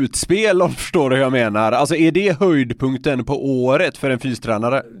slutspel, om du förstår hur jag menar? Alltså är det höjdpunkten på året för en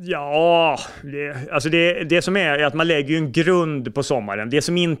fystränare? Ja, det som är att man lägger ju en grund på sommaren. Det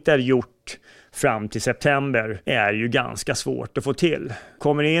som inte är gjort fram till september är ju ganska svårt att få till.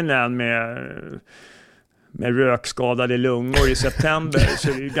 Kommer in en med rökskadade lungor i september så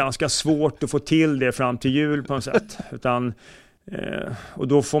är det ju ganska svårt att få till det fram till jul på något sätt. Och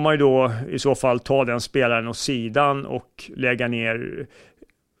då får man ju då i så fall ta den spelaren åt sidan och lägga ner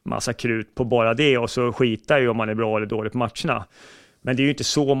massa krut på bara det och så skita i om man är bra eller dålig på matcherna. Men det är ju inte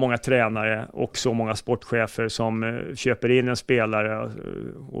så många tränare och så många sportchefer som köper in en spelare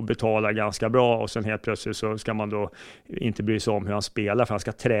och betalar ganska bra och sen helt plötsligt så ska man då inte bry sig om hur han spelar för han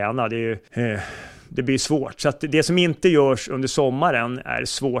ska träna. Det blir svårt. Så att det som inte görs under sommaren är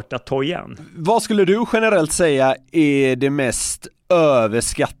svårt att ta igen. Vad skulle du generellt säga är det mest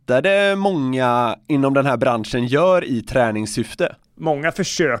överskattade många inom den här branschen gör i träningssyfte? Många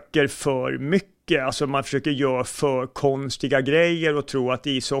försöker för mycket. Alltså man försöker göra för konstiga grejer och tro att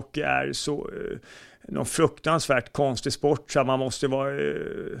ishockey är så någon fruktansvärt konstig sport så att man måste vara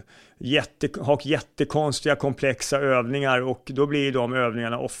ha jättekonstiga komplexa övningar och då blir de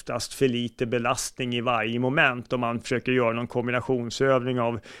övningarna oftast för lite belastning i varje moment om man försöker göra någon kombinationsövning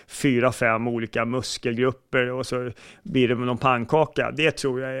av 4-5 olika muskelgrupper och så blir det med någon pannkaka. Det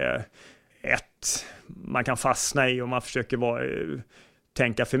tror jag är man kan fastna i om man försöker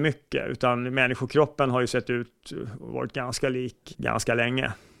tänka för mycket, utan människokroppen har ju sett ut och varit ganska lik ganska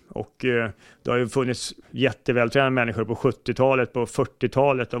länge. Och det har ju funnits jättevältränade människor på 70-talet, på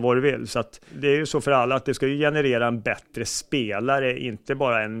 40-talet och vad du vill. Så att det är ju så för alla att det ska ju generera en bättre spelare, inte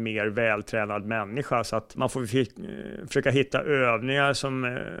bara en mer vältränad människa. Så att man får försöka hitta övningar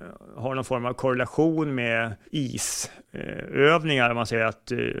som har någon form av korrelation med isövningar. Man säger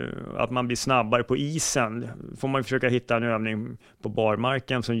att man blir snabbare på isen. Får man försöka hitta en övning på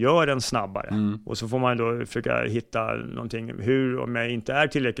barmarken som gör en snabbare. Och så får man då försöka hitta någonting, om jag inte är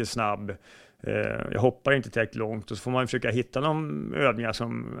tillräckligt snabb, jag hoppar inte tillräckligt långt, och så får man försöka hitta någon övningar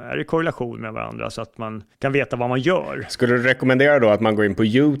som är i korrelation med varandra så att man kan veta vad man gör. Skulle du rekommendera då att man går in på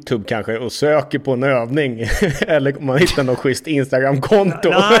YouTube kanske och söker på en övning eller om man hittar något schysst Instagram-konto?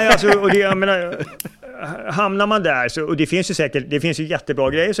 Nej, alltså, och jag menar, hamnar man där så, och det finns ju jättebra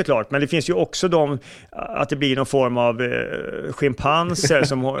grejer såklart, men det finns ju också att det blir någon form av schimpanser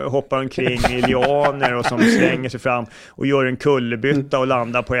som hoppar omkring i lianer och som slänger sig fram och gör en kullerbytta och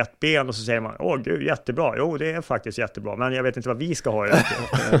landar på ett ben och så säger man, gud, jättebra. Jo, det är faktiskt jättebra, men jag vet inte vad vi ska ha i det.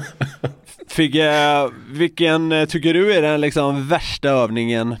 Figge, vilken tycker du är den liksom värsta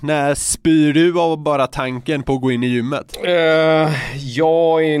övningen? När spyr du av bara tanken på att gå in i gymmet?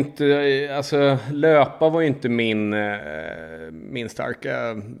 Jag är inte, alltså löpa var ju inte min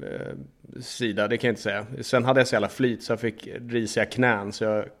starka sida, det kan jag inte säga. Sen hade jag så jävla flyt så jag fick risiga knän så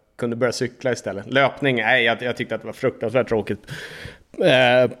jag kunde börja cykla istället. Löpning, nej, jag tyckte att det var fruktansvärt tråkigt.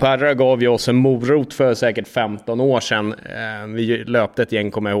 Perra gav ju oss en morot för säkert 15 år sedan. Vi löpte ett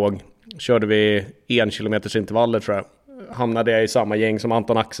gäng, kommer jag ihåg. Körde vi 1 kilometers intervaller tror jag. Hamnade jag i samma gäng som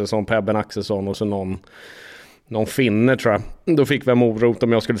Anton Axelsson, Pebben Axelsson och så någon finne tror jag. Då fick vi en morot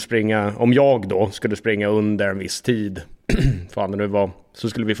om jag då skulle springa under en viss tid. Fan det nu var. Så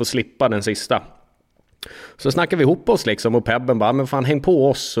skulle vi få slippa den sista. Så snackade vi ihop oss liksom och Pebben bara, men fan häng på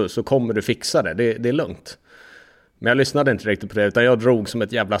oss så kommer du fixa det. Det är lugnt. Men jag lyssnade inte riktigt på det utan jag drog som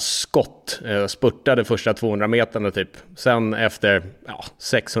ett jävla skott. Spurtade första 200 meterna typ. Sen efter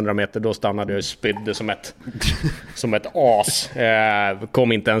 600 meter då stannade jag och spydde som ett as.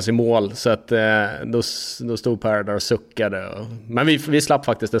 Kom inte ens i mål. Så att då stod Per där och suckade. Men vi slapp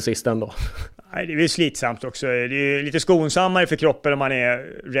faktiskt den sista ändå. Nej, det är slitsamt också. Det är lite skonsammare för kroppen om man är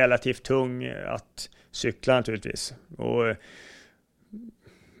relativt tung att cykla naturligtvis. Och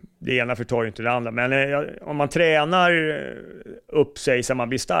det ena förtar ju inte det andra. Men om man tränar upp sig så man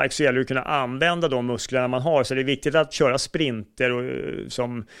blir stark så gäller det att kunna använda de musklerna man har. Så det är viktigt att köra sprinter och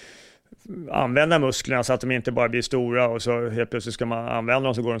som använda musklerna så att de inte bara blir stora och så helt plötsligt ska man använda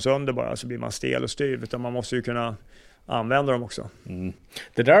dem så går de sönder bara så blir man stel och styv. Utan man måste ju kunna använda dem också.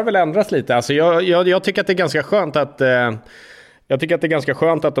 Det där har väl ändrats lite. Alltså jag tycker att det är ganska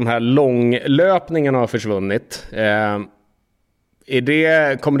skönt att de här långlöpningarna har försvunnit.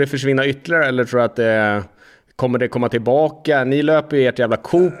 Kommer det försvinna ytterligare eller tror du att kommer det komma tillbaka? Ni löper ju ert jävla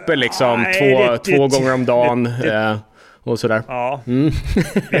Cooper liksom två gånger om dagen och sådär. Ja,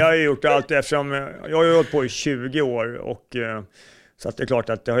 vi har ju gjort allt eftersom jag har ju hållit på i 20 år och så att det är klart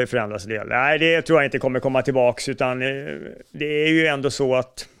att det har ju förändrats en del. Nej, det tror jag inte kommer komma tillbaka utan det är ju ändå så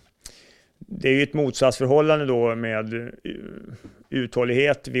att det är ju ett motsatsförhållande då med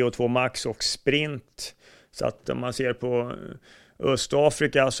uthållighet, VO2 max och sprint. Så att om man ser på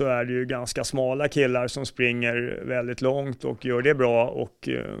Östafrika så är det ju ganska smala killar som springer väldigt långt och gör det bra och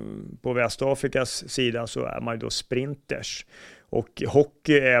på Västafrikas sida så är man ju då sprinters. Och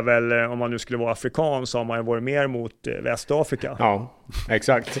hockey är väl, om man nu skulle vara afrikan så har man ju varit mer mot Västafrika. Ja,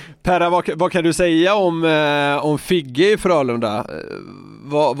 exakt. Perra, vad kan du säga om Figge i Frölunda?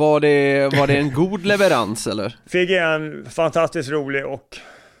 Var det en god leverans eller? Figge är en fantastiskt rolig och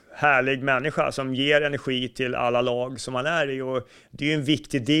härlig människa som ger energi till alla lag som man är i och det är ju en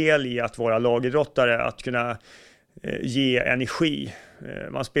viktig del i att vara lagidrottare att kunna ge energi.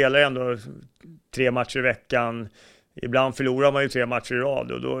 Man spelar ändå 3 matcher i veckan. Ibland förlorar man ju 3 matcher i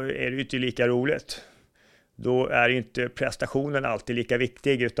rad och då är det ju inte lika roligt. Då är ju inte prestationen alltid lika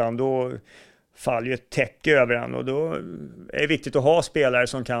viktig, utan då faller ju ett täcke över en, och då är det viktigt att ha spelare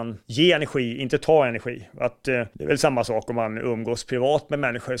som kan ge energi, inte ta energi. Det är väl samma sak om man umgås privat med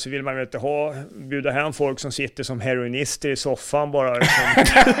människor, så vill man ju inte bjuda hem folk som sitter som heroinister i soffan bara.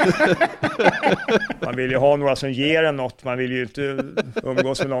 Man vill ju ha några som ger en något, man vill ju inte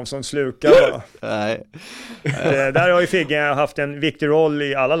umgås med någon som slukar bara. Nej. Där har ju Figge haft en viktig roll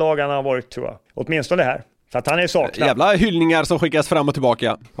i alla lag han har varit, tror jag. Åtminstone det här. För att han är saknad. Jävla hyllningar som skickas fram och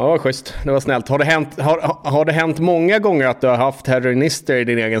tillbaka. Ja, schysst. Det var snällt. Har det hänt många gånger att du har haft heroinister i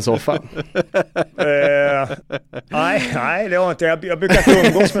din egen soffa? Nej, det har inte. Jag brukar inte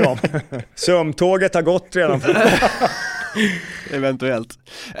umgås med dem. Sömntåget har gått redan. Eventuellt.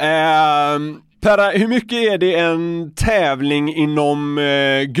 Perra, hur mycket är det en tävling inom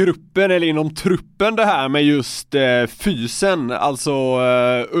gruppen eller inom truppen det här med just fysen? Alltså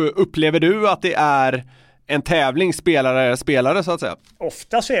upplever du att det är en tävling spelare så att säga?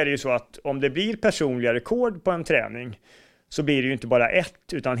 Ofta så är det ju så att om det blir personliga rekord på en träning så blir det ju inte bara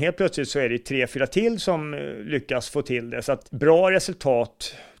ett, utan helt plötsligt så är det 3-4 till som lyckas få till det. Så att bra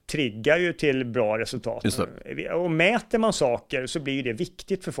resultat triggar ju till bra resultat. Och mäter man saker så blir det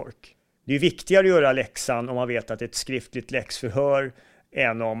viktigt för folk. Det är viktigare att göra läxan om man vet att det är ett skriftligt läxförhör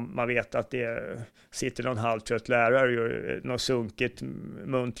än om man vet att det sitter någon halvtrött lärare och gör något sunkigt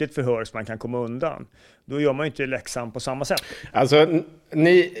muntligt förhör som man kan komma undan. Då gör man ju inte läxan på samma sätt. Alltså,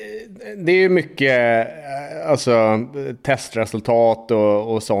 det är ju mycket testresultat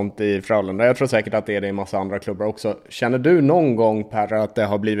och sånt i Frölunda. Jag tror säkert att det är det i massa andra klubbar också. Känner du någon gång, Per, att det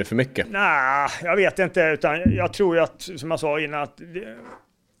har blivit för mycket? Nej, jag vet inte. Utan jag tror ju att, som jag sa innan, att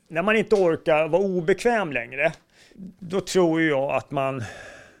när man inte orkar vara obekväm längre, då tror jag att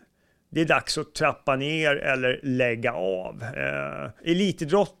det är dags att trappa ner eller lägga av.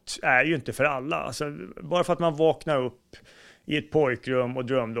 Elitidrott är ju inte för alla. Alltså, bara för att man vaknar upp i ett pojkrum och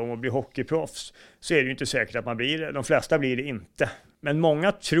drömde om att bli hockeyproffs så är det ju inte säkert att man blir det. De flesta blir det inte. Men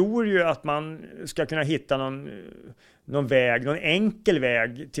många tror ju att man ska kunna hitta någon enkel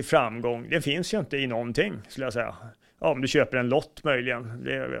väg till framgång. Det finns ju inte i någonting, skulle jag säga. Ja, om du köper en lott möjligen.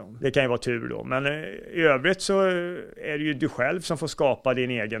 Det kan ju vara tur då. Men i övrigt så är det ju du själv som får skapa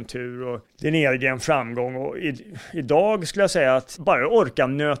din egen tur och din egen framgång. Och idag skulle jag säga att bara orka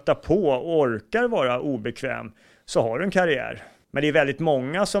nöta på och orkar vara obekväm så har du en karriär. Men det är väldigt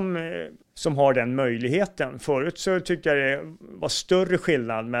många som har den möjligheten. Förut så tyckte jag det var större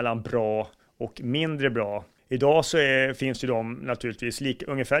skillnad mellan bra och mindre bra. Idag så finns det de naturligtvis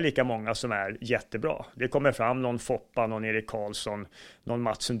ungefär lika många som är jättebra. Det kommer fram någon Foppa, någon Erik Karlsson, någon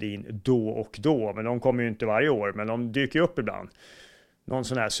Mats Sundin då och då. Men de kommer ju inte varje år, men de dyker upp ibland. Någon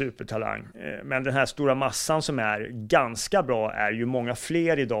sån här supertalang. Men den här stora massan som är ganska bra är ju många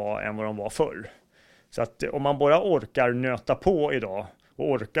fler idag än vad de var förr. Så att om man bara orkar nöta på idag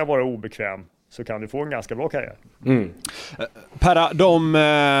och orkar vara obekväm så kan du få en ganska bra karriär. Perra, de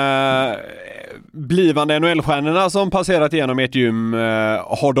blivande NHL-stjärnorna som passerat igenom ert gym,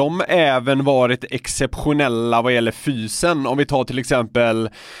 har de även varit exceptionella vad gäller fysen? Om vi tar till exempel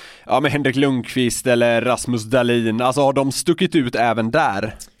med Henrik Lundqvist eller Rasmus Dahlin, alltså har de stuckit ut även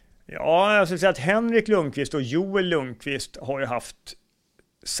där? Ja, jag skulle säga att Henrik Lundqvist och Joel Lundqvist har ju haft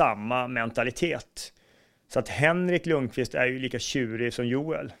samma mentalitet. Så att Henrik Lundqvist är ju lika tjurig som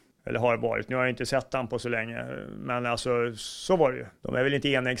Joel. Eller har varit. Nu har jag inte sett han på så länge. Men alltså, så var det ju. De är väl inte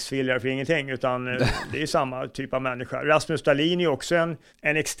enäggsfilare för ingenting. Utan det är samma typ av människa. Rasmus Dahlin är också en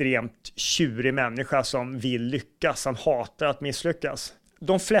extremt tjurig människa som vill lyckas. Han hatar att misslyckas.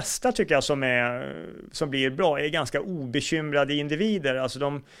 De flesta tycker jag som blir bra är ganska obekymrade individer.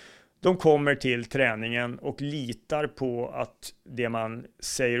 Alltså de kommer till träningen och litar på att det man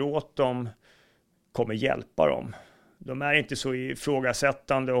säger åt dem kommer hjälpa dem. De är inte så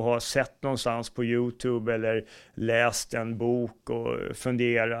ifrågasättande och har sett någonstans på YouTube eller läst en bok och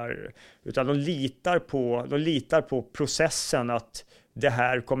funderar. Utan de litar på processen, att det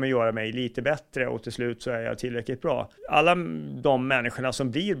här kommer göra mig lite bättre och till slut så är jag tillräckligt bra. Alla de människorna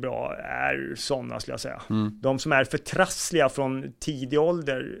som blir bra är sådana, skulle jag säga. De som är för trassliga från tidig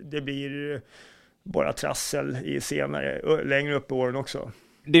ålder, det blir bara trassel längre upp i åren också.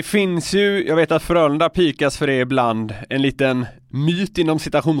 Det finns ju, jag vet att Frölunda pikas för det ibland, en liten myt inom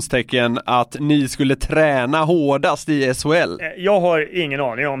citationstecken att ni skulle träna hårdast i SHL. Jag har ingen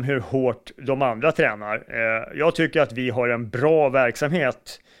aning om hur hårt de andra tränar. Jag tycker att vi har en bra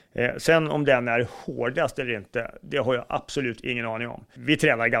verksamhet. Sen om den är hårdast eller inte, det har jag absolut ingen aning om. Vi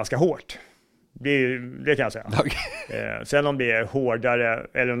tränar ganska hårt. Det kan jag säga. Okay. Sen om det är hårdare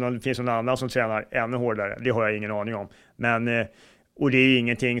eller om det finns någon annan som tränar ännu hårdare, det har jag ingen aning om. Men, och det är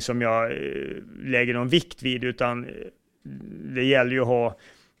ingenting som jag lägger någon vikt vid, utan det gäller ju att ha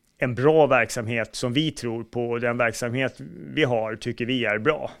en bra verksamhet som vi tror på, och den verksamhet vi har tycker vi är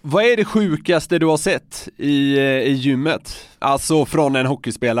bra. Vad är det sjukaste du har sett i gymmet? Alltså från en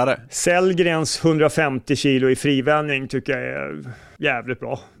hockeyspelare? Sellgrens 150 kilo i frivändning tycker jag är jävligt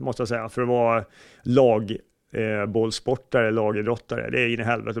bra, måste jag säga. För att vara lagbollsportare, lagidrottare. Det är in i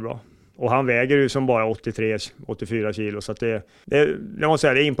helvete bra. Och han väger ju som bara 83-84 kilo, så att det måste jag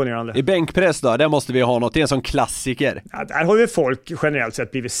säga, det är imponerande. I bänkpress då, där måste vi ha något, det är en sån klassiker. Ja, där har ju folk generellt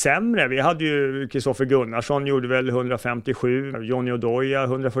sett blivit sämre. Vi hade ju Kristoffer Gunnarsson gjorde väl 157, Johnny Odoja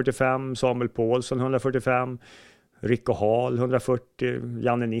 145, Samuel Paulsson 145, Rico Hall 140,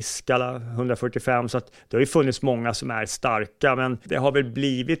 Janne Niskala 145, så att det har ju funnits många som är starka, men det har väl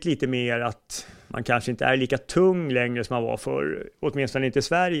blivit lite mer att man kanske inte är lika tung längre som man var för, åtminstone inte i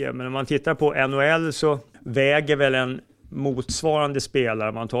Sverige. Men om man tittar på NHL så väger väl en motsvarande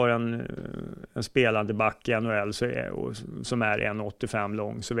spelare, man tar en spelande back i NHL som är 1,85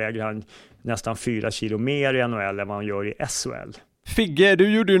 lång, så väger han nästan 4 kilo mer i NHL än vad han gör i SHL. Figge,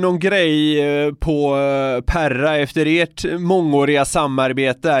 du gjorde ju någon grej på Perra efter ert mångåriga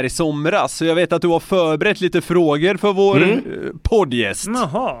samarbete här i somras, så jag vet att du har förberett lite frågor för vår poddgäst.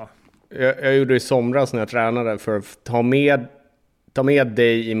 Jaha. Jag gjorde det i somras när jag tränade för att ta med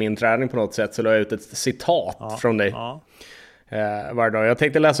dig i min träning på något sätt, så la jag ut ett citat från dig varje dag. Jag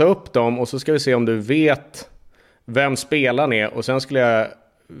tänkte läsa upp dem och så ska vi se om du vet vem spelaren är, och sen skulle jag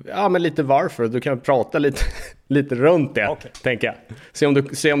men lite varför, du kan prata lite runt det, tänker jag.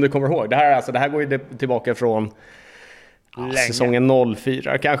 Se om du kommer ihåg. Det här går ju tillbaka från säsongen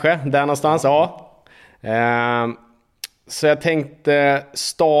 04 kanske, där någonstans. Så jag tänkte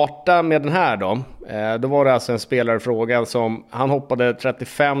starta med den här då. Då var det alltså en spelarfråga som han hoppade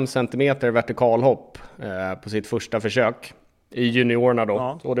 35 centimeter vertikalhopp på sitt första försök i juniorerna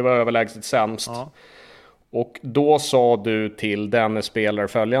då. Och det var överlägset sämst. Och då sa du till den spelare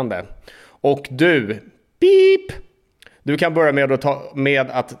följande: och du, du kan börja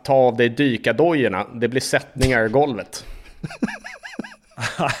med att ta av dig dykadojorna. Det blir sättningar i golvet.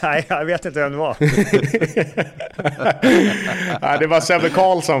 Nej, jag vet inte vem det var. Ja, det var Sebbe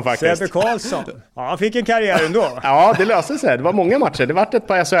Karlsson faktiskt. Sebbe Karlsson. Ja, han fick en karriär ändå. Ja, det löste sig. Det var många matcher. Det var ett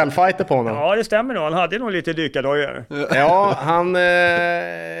par SHL-fighter på honom. Ja, det stämmer nog. Han hade nog lite dykardojor. Ja,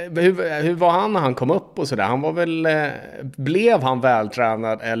 hur var han när han kom upp och sådär? Han var väl... blev han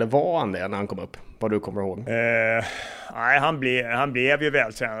vältränad eller var han det när han kom upp? Vad du kommer ihåg? Nej, han blev ju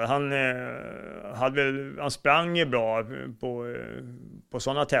vältränad. Han sprang ju bra på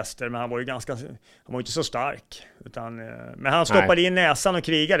sådana tester, men han var inte så stark. Men han stoppade in näsan och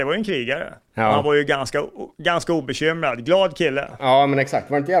krigade. Det var ju en krigare. Ja. Han var ju ganska obekymrad. Glad kille. Ja, men exakt.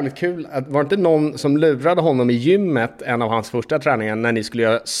 Var det inte jävligt kul? Var det inte någon som lurade honom i gymmet en av hans första träningar när ni skulle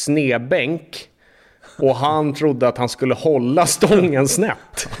göra snedbänk? Och han trodde att han skulle hålla stången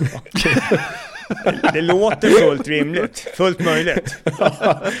snett. Det låter fullt rimligt. Fullt möjligt.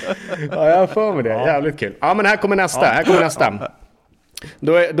 Ja, jag får med det. Jävligt kul. Ja, men här kommer nästa.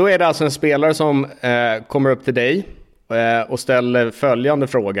 Då är det alltså en spelare som kommer upp till dig och ställer följande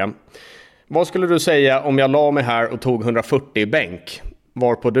fråga. Vad skulle du säga om jag la mig här och tog 140 i bänk?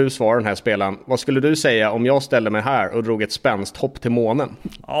 Varpå du svarar den här spelaren: vad skulle du säga om jag ställde mig här och drog ett spänsthopp till månen?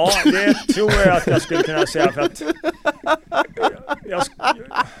 Ja, det tror jag att jag skulle kunna säga, för att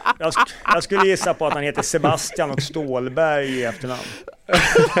jag skulle gissa på att han heter Sebastian och Stålberg i efternamn.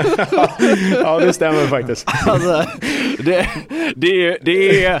 Ja, det stämmer faktiskt. Alltså,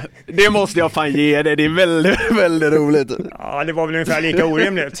 det måste jag fan ge det. Det är väldigt, väldigt roligt. Ja, det var väl ungefär lika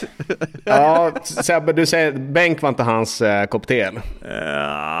orimligt. Ja, Sebbe, du säger bänk var inte hans kopp te.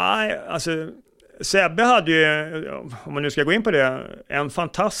 Nej, alltså Sebbe hade ju, om man nu ska gå in på det, en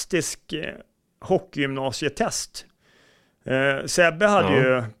fantastisk hockeygymnasietest. Sebbe hade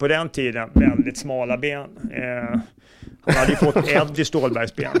ju på den tiden väldigt smala ben. Han hade ju fått Eddie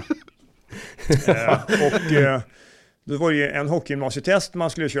Stålbergs ben. Då var det ju en hockeygymnasietest, man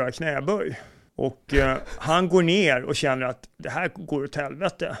skulle köra knäböj. Och han går ner och känner att det här går åt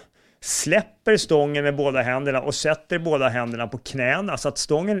helvete. Släpper stången med båda händerna och sätter båda händerna på knäna så att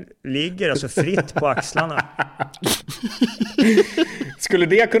stången ligger alltså fritt på axlarna. Skulle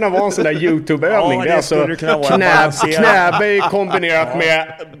det kunna vara en sån där YouTube-övning? Ja, det är alltså kunna vara knäböj kombinerat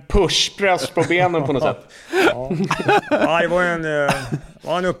med pushpress på benen på något sätt. Ja, det var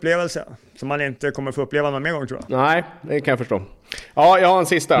en upplevelse som man inte kommer få uppleva någon mer gång, tror jag. Nej, det kan jag förstå. Ja, jag har en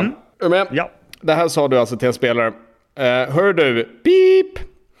sista. Ja. Det här sa du alltså till en spelare. Hör du, beep!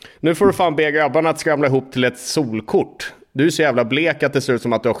 Nu får du fan be grabbarna att skramla ihop till ett solkort. Du är så jävla blek att det ser ut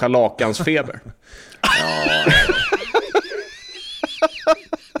som att du har scharlakansfeber.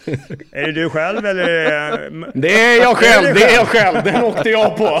 Är det du själv eller? Det är jag själv. Den åkte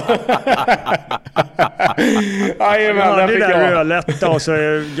jag på. Jajamän, den fick jag. Det där rödlätta och så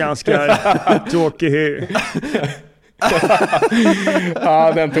är ganska tråkig.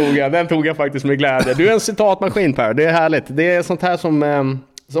 Ja, den tog jag faktiskt med glädje. Du är en citatmaskin, Per. Det är härligt. Det är sånt här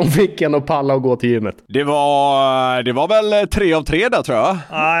som fick en att palla och gå till gymmet. Det var väl 3 av 3 där, tror jag.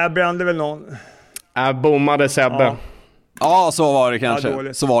 Ja, jag brände väl någon. Jag bommade Sebbe. Ja, så var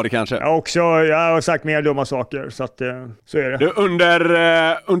det kanske. Jag har sagt mer dumma saker, så att så är det. Du,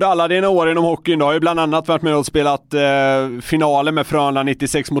 under alla dina år inom hockeyn, du har ju bland annat varit med och spelat finaler med Frölunda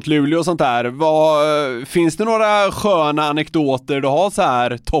 96 mot Luleå och sånt där. Finns det några sköna anekdoter du har så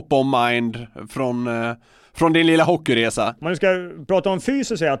här top of mind från din lilla hockeyresa? Man ska prata om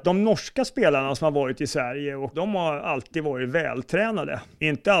fys och säga att de norska spelarna som har varit i Sverige, och de har alltid varit vältränade.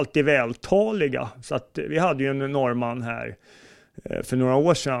 Inte alltid vältaliga. Så att vi hade ju en norrman här för några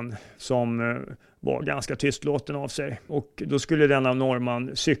år sedan som var ganska tystlåten av sig. Och då skulle denna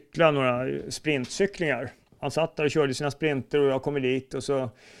norrman cykla några sprintcyklingar. Han satt där och körde sina sprinter och jag kommer dit och så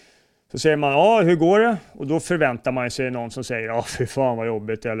säger man, hur går det? Och då förväntar man sig någon som säger, fy fan vad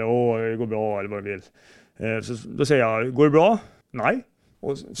jobbigt, eller det går bra, eller vad du vill. Så då säger jag, går det bra? Nej.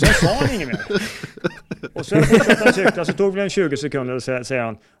 Och sen sa han inget mer. Och sen fortsatte han cykla, så tog vi en 20 sekunder och säger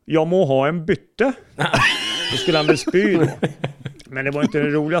han, jag må ha en bytte. Då skulle han väl spy då. Men det var inte det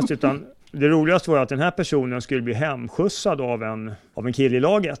roligaste, utan det roligaste var att den här personen skulle bli hemskjutsad av en kille i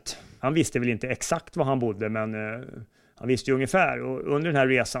laget. Han visste väl inte exakt var han bodde, men han visste ju ungefär. Och under den här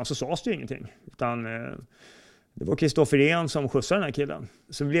resan så sades det ju ingenting. Utan det var Kristoffer En som skjutsade den här killen.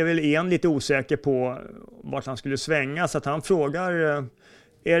 Så blev väl En lite osäker på vart han skulle svänga. Så att han frågar,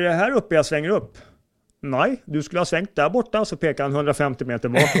 är det här uppe jag svänger upp? Nej, du skulle ha svängt där borta. Så pekar han 150 meter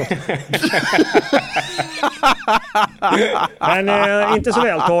bakåt. Men inte så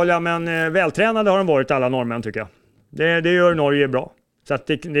vältaliga, men vältränade har de varit, alla norrmän, tycker jag. Det gör Norge bra. Så att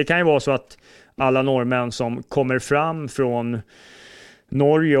det kan ju vara så att alla norrmän som kommer fram från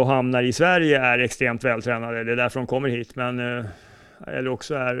Norge och hamnar i Sverige är extremt vältränade. Det är därför de kommer hit. Men eller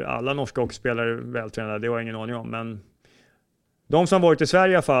också är alla norska hockeyspelare vältränade. Det har jag ingen aning om. Men de som varit i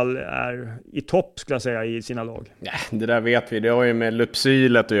Sverige i alla fall är i topp, skulle jag säga, i sina lag. Ja, det där vet vi. Det har ju med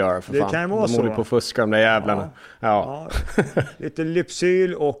Lypsylet att göra, för det fan. Kan vara de håller på att fuska, de där jävlarna. Ja. Lite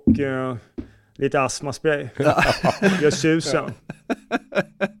Lypsyl och lite astmaspray. Gör susen.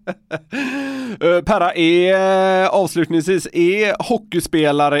 Perra, avslutningsvis, är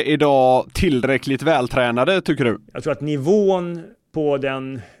hockeyspelare idag tillräckligt vältränade, tycker du? Jag tror att nivån på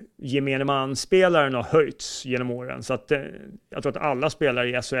den gemene man-spelaren har höjts genom åren. Så att jag tror att alla spelare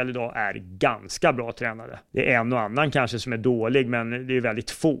i SHL idag är ganska bra tränade. Det är en och annan kanske som är dålig, men det är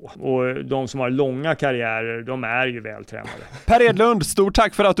väldigt få. Och de som har långa karriärer, de är ju vältränade. Per Edlund, stort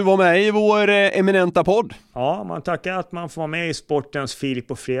tack för att du var med i vår eminenta podd. Ja, man tackar att man får vara med i sportens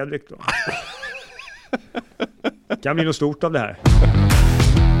Filip och Fredrik då. Det kan bli något stort av det här.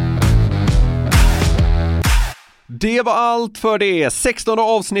 Det var allt för det 16:e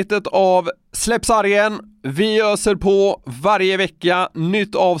avsnittet av Släpp sargen. Vi öser på varje vecka,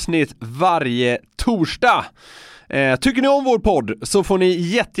 nytt avsnitt varje torsdag. Tycker ni om vår podd så får ni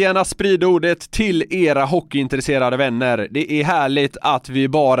jättegärna sprida ordet till era hockeyintresserade vänner. Det är härligt att vi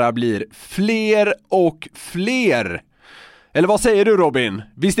bara blir fler och fler. Eller vad säger du, Robin?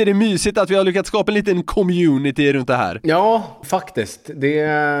 Visst är det mysigt att vi har lyckats skapa en liten community runt det här? Ja, faktiskt.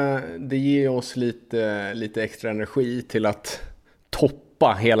 Det ger oss lite extra energi till att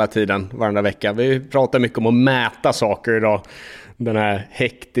toppa hela tiden, varenda vecka. Vi pratar mycket om att mäta saker idag. Den här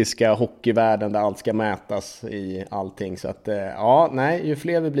hektiska hockeyvärlden där allt ska mätas i allting. Så att ju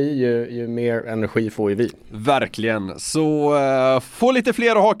fler vi blir, ju mer energi får vi. Verkligen. Så få lite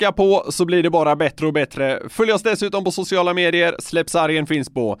fler att haka på, så blir det bara bättre och bättre. Följ oss dessutom på sociala medier. Släpp sargen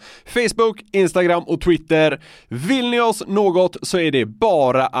finns på Facebook, Instagram och Twitter. Vill ni oss något så är det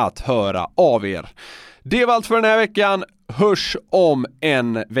bara att höra av er. Det var allt för den här veckan. Hörs om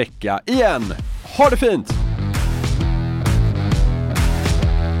en vecka igen. Ha det fint!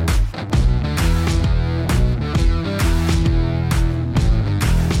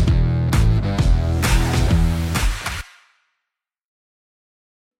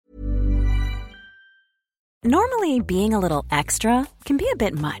 Normally, being a little extra can be a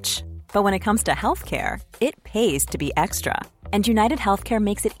bit much, But when it comes to healthcare, it pays to be extra. And United Healthcare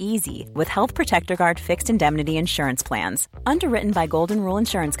makes it easy with Health Protector Guard fixed indemnity insurance plans. Underwritten by Golden Rule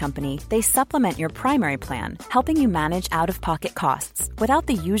Insurance Company, they supplement your primary plan, helping you manage out-of-pocket costs without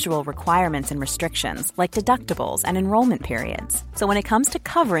the usual requirements and restrictions like deductibles and enrollment periods. So when it comes to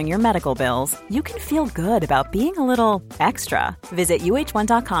covering your medical bills, you can feel good about being a little extra. Visit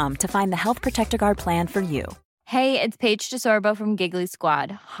uh1.com to find the Health Protector Guard plan for you. Hey, it's Paige DeSorbo from Giggly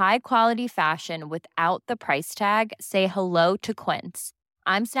Squad. High quality fashion without the price tag. Say hello to Quince.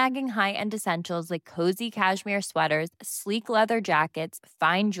 I'm snagging high-end essentials like cozy cashmere sweaters, sleek leather jackets,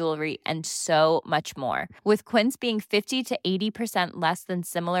 fine jewelry, and so much more. With Quince being 50 to 80% less than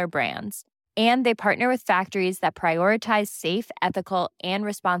similar brands. And they partner with factories that prioritize safe, ethical, and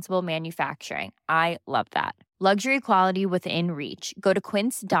responsible manufacturing. I love that. Luxury quality within reach. Go to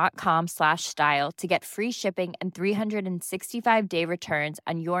quince.com/style to get free shipping and 365-day returns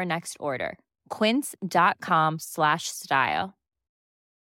on your next order. Quince.com/style.